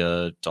be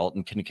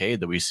Dalton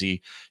Kincaid that we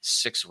see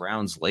 6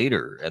 rounds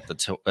later at the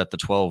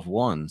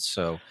 12-1.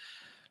 So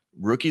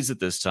rookies at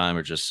this time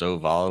are just so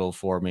volatile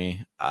for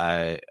me.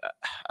 I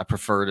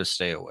prefer to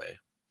stay away.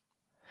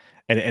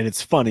 And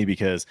it's funny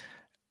because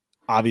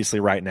obviously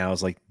right now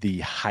is like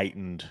the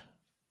heightened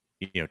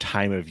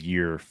time of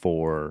year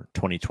for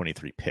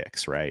 2023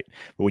 picks, right?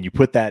 But when you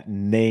put that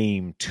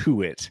name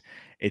to it,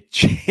 it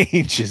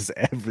changes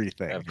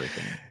everything.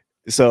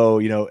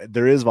 So,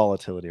 there is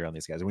volatility around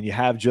these guys. When you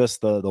have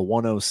just the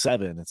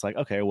 107, it's like,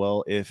 okay,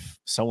 well, if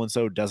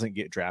so-and-so doesn't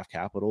get draft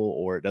capital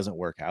or it doesn't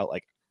work out,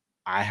 like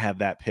I have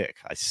that pick.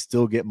 I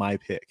still get my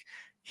pick.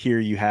 Here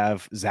you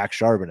have Zach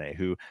Charbonnet,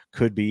 who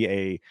could be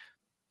a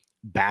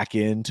back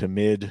end to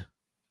mid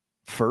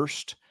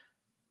first,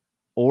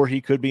 or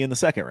he could be in the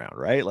second round,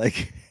 right?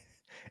 Like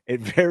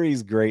it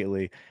varies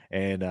greatly.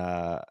 And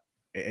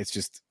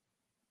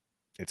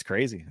it's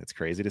crazy. It's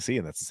crazy to see.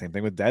 And that's the same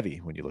thing with Devi.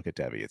 When you look at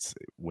Devi, it's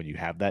when you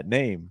have that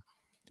name,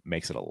 it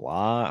makes it a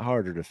lot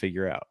harder to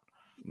figure out.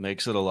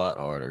 Makes it a lot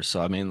harder.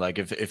 So I mean, like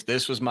if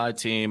this was my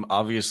team,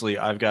 obviously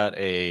I've got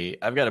a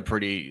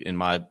pretty, in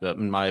my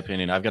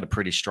opinion, I've got a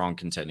pretty strong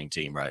contending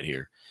team right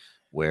here.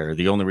 Where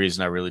the only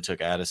reason I really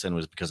took Addison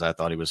was because I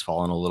thought he was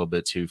falling a little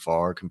bit too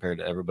far compared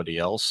to everybody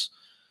else.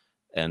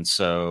 And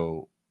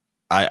so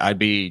I'd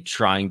be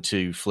trying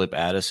to flip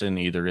Addison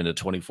either into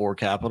 24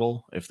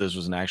 capital. If this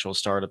was an actual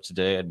startup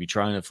today, I'd be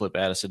trying to flip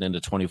Addison into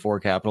 24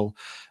 capital,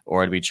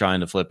 or I'd be trying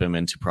to flip him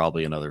into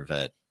probably another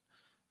vet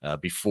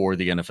before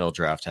the NFL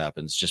draft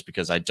happens, just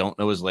because I don't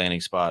know his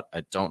landing spot.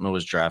 I don't know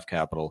his draft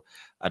capital.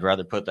 I'd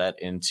rather put that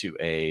into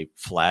a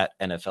flat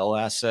NFL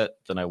asset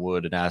than I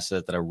would an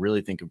asset that I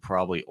really think would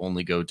probably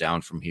only go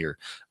down from here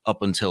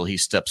up until he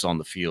steps on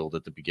the field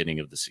at the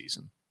beginning of the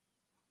season.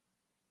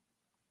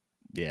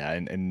 Yeah,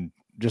 and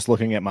just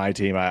looking at my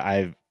team,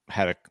 I've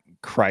had a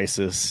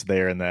crisis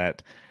there in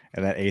that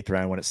 8th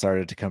round when it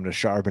started to come to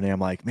Charbonnet. I'm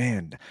like,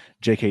 man,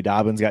 J.K.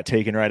 Dobbins got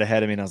taken right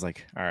ahead of me, and I was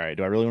like, all right,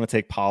 do I really want to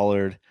take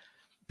Pollard,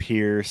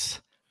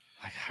 Pierce?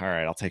 Like, all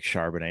right, I'll take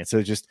Charbonnet. So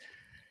it just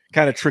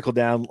kind of trickled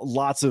down.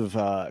 Lots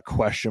of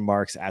question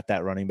marks at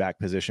that running back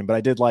position, but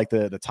I did like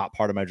the top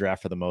part of my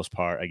draft for the most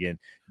part. Again,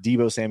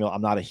 Deebo Samuel,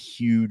 I'm not a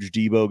huge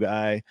Deebo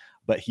guy,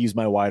 but he's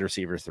my wide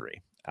receiver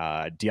 3.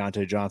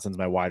 Deontay Johnson's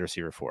my wide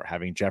receiver 4.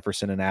 Having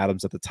Jefferson and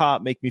Adams at the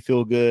top make me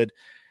feel good.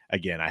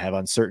 Again, I have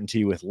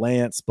uncertainty with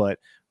Lance, but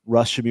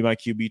Russ should be my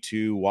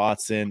QB2.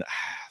 Watson,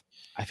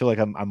 I feel like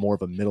I'm more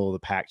of a middle of the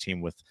pack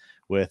team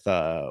with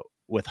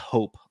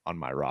hope on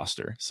my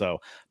roster. So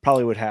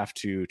probably would have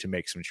to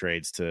make some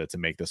trades to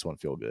make this one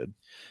feel good.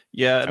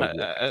 Yeah,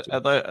 and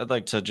I'd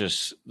like to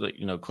just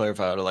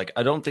clarify. Like,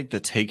 I don't think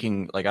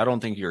I don't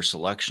think your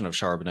selection of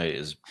Charbonnet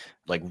is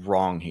like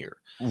wrong here.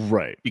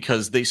 Right.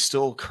 Because they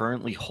still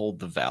currently hold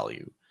the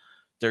value.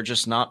 They're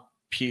just not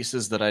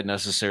pieces that I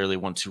necessarily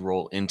want to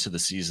roll into the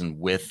season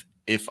with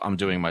if I'm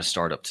doing my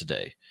startup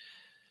today.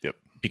 Yep.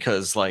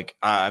 Because like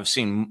I've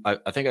seen, I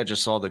think I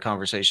just saw the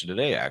conversation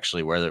today,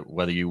 actually,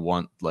 whether you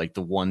want like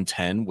the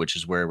 110, which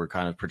is where we're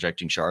kind of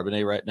projecting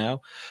Charbonnet right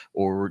now,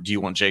 or do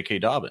you want J.K.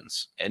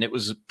 Dobbins? And it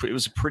was a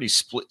pretty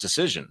split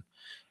decision.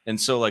 And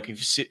so, like,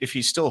 if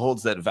he still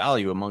holds that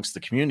value amongst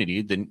the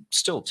community, then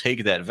still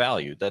take that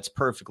value. That's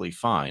perfectly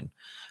fine.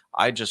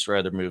 I'd just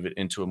rather move it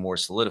into a more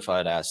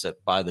solidified asset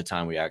by the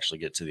time we actually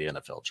get to the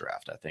NFL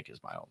draft, I think, is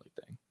my only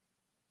thing.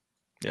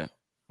 Yeah,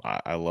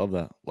 I love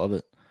that. Love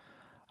it.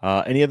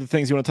 Any other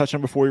things you want to touch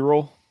on before we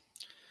roll?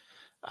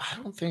 I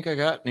don't think I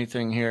got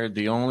anything here.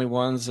 The only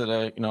ones that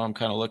I'm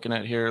kind of looking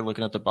at here,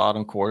 looking at the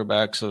bottom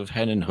quarterbacks of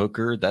Hendon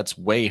Hooker, that's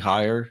way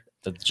higher.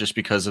 That's just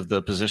because of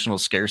the positional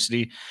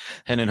scarcity.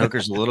 Hendon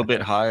Hooker's a little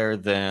bit higher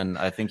than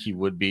I think he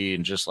would be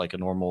in just like a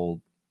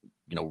normal,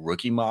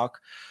 rookie mock.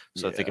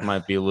 So yeah. I think it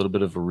might be a little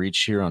bit of a reach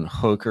here on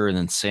Hooker. And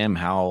then Sam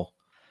Howell.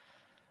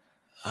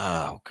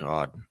 Oh,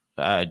 God.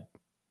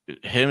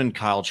 Him and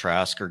Kyle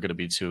Trask are going to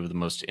be two of the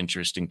most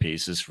interesting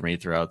pieces for me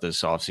throughout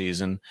this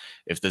offseason.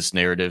 If this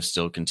narrative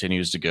still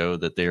continues to go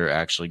that they're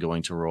actually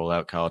going to roll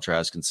out Kyle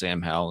Trask and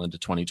Sam Howell into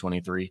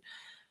 2023,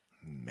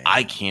 man.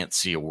 I can't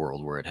see a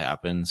world where it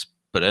happens.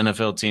 But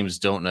NFL teams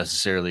don't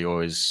necessarily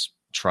always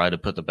try to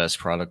put the best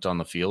product on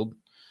the field.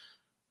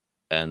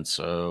 And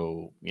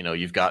so,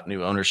 you've got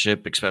new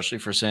ownership, especially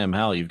for Sam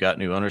Howell. You've got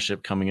new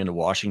ownership coming into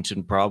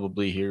Washington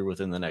probably here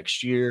within the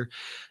next year.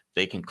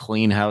 They can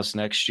clean house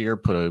next year,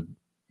 put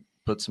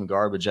some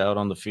garbage out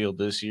on the field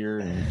this year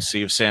and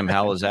see if Sam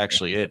Howell is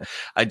actually it.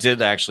 I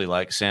did actually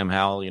like Sam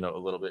Howell, a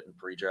little bit in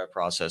pre-draft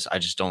process. I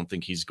just don't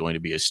think he's going to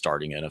be a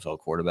starting NFL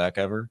quarterback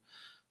ever.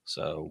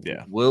 So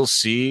yeah, we'll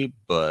see,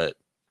 but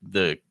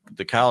the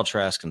Kyle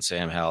Trask and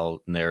Sam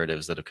Howell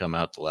narratives that have come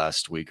out the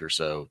last week or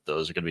so,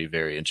 those are going to be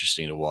very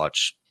interesting to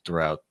watch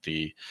throughout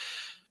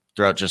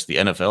just the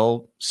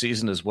NFL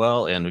season as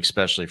well, and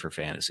especially for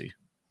fantasy.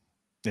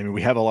 I mean,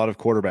 we have a lot of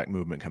quarterback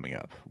movement coming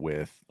up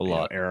with a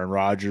lot. Aaron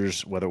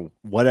Rodgers,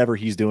 whatever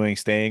he's doing,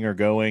 staying or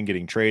going,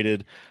 getting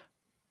traded,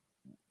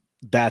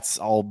 that's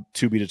all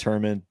to be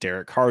determined.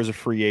 Derek Carr is a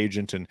free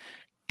agent and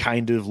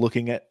kind of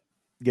looking at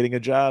getting a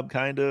job,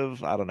 kind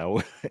of. I don't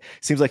know.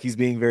 Seems like he's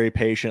being very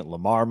patient.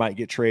 Lamar might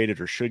get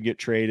traded or should get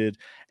traded.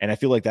 And I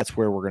feel like that's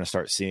where we're going to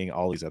start seeing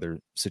all these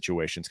other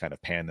situations kind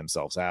of pan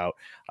themselves out.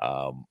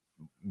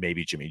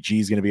 Maybe Jimmy G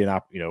is going to be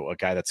a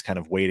guy that's kind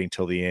of waiting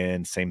till the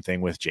end. Same thing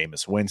with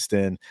Jameis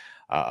Winston.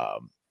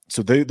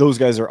 So those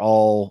guys are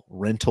all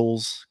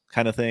rentals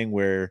kind of thing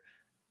where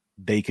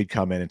they could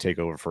come in and take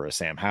over for a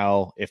Sam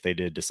Howell if they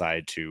did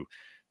decide to,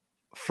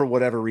 for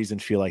whatever reason,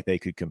 feel like they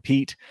could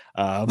compete.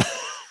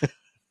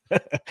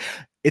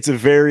 It's a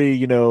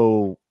very,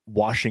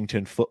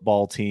 Washington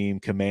football team,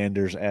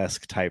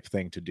 Commanders-esque type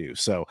thing to do.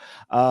 So,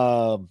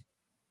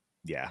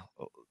 yeah,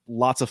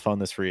 lots of fun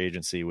this free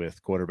agency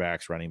with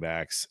quarterbacks, running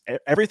backs,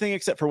 everything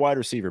except for wide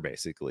receiver,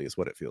 basically, is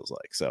what it feels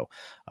like. So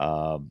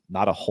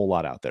not a whole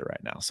lot out there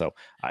right now. So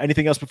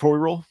anything else before we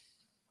roll?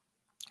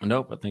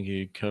 Nope, I think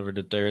you covered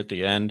it there at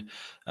the end.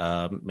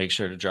 Make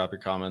sure to drop your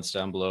comments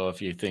down below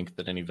if you think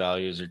that any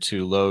values are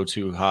too low,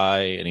 too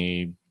high,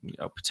 any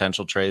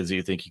potential trades that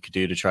you think you could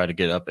do to try to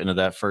get up into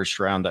that first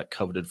round, that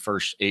coveted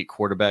first 8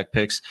 quarterback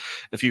picks.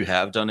 If you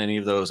have done any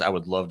of those, I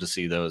would love to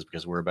see those,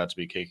 because we're about to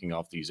be kicking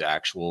off these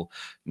actual,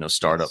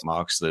 startup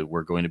mocks that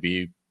we're going to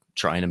be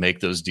trying to make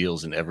those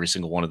deals in every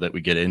single one of that we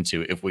get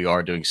into. If we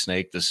are doing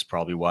snake, this is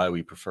probably why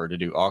we prefer to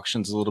do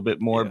auctions a little bit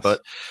more,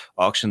 but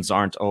auctions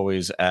aren't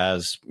always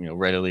as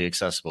readily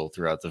accessible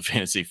throughout the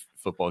fantasy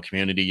football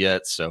community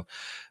yet. So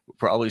we're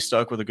probably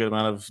stuck with a good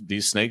amount of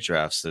these snake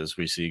drafts as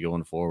we see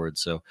going forward.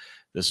 So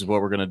this is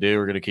what we're going to do.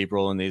 We're going to keep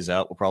rolling these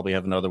out. We'll probably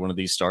have another one of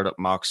these startup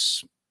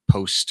mocks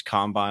post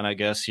combine, I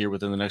guess, here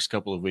within the next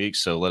couple of weeks.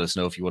 So let us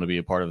know if you want to be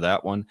a part of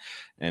that one.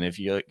 And if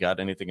you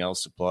got anything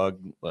else to plug,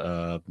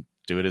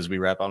 do it as we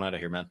wrap on out of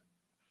here, man.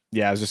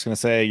 Yeah, I was just going to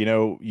say,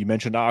 you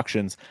mentioned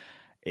auctions.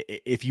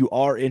 If you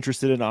are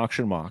interested in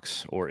auction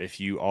mocks, or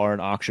if you are an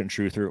auction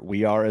truther,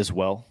 we are as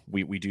well.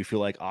 We do feel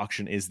like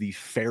auction is the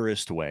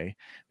fairest way,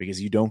 because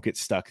you don't get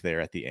stuck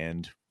there at the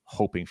end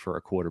hoping for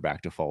a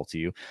quarterback to fall to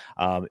you.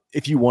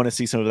 If you want to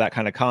see some of that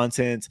kind of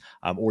content,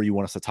 or you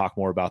want us to talk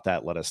more about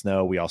that, let us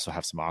know. We also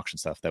have some auction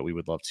stuff that we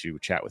would love to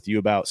chat with you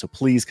about. So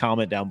please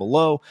comment down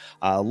below,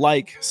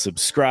 like,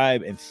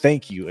 subscribe, and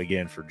thank you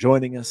again for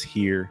joining us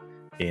here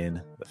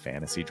in the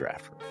Fantasy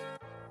Draft Room.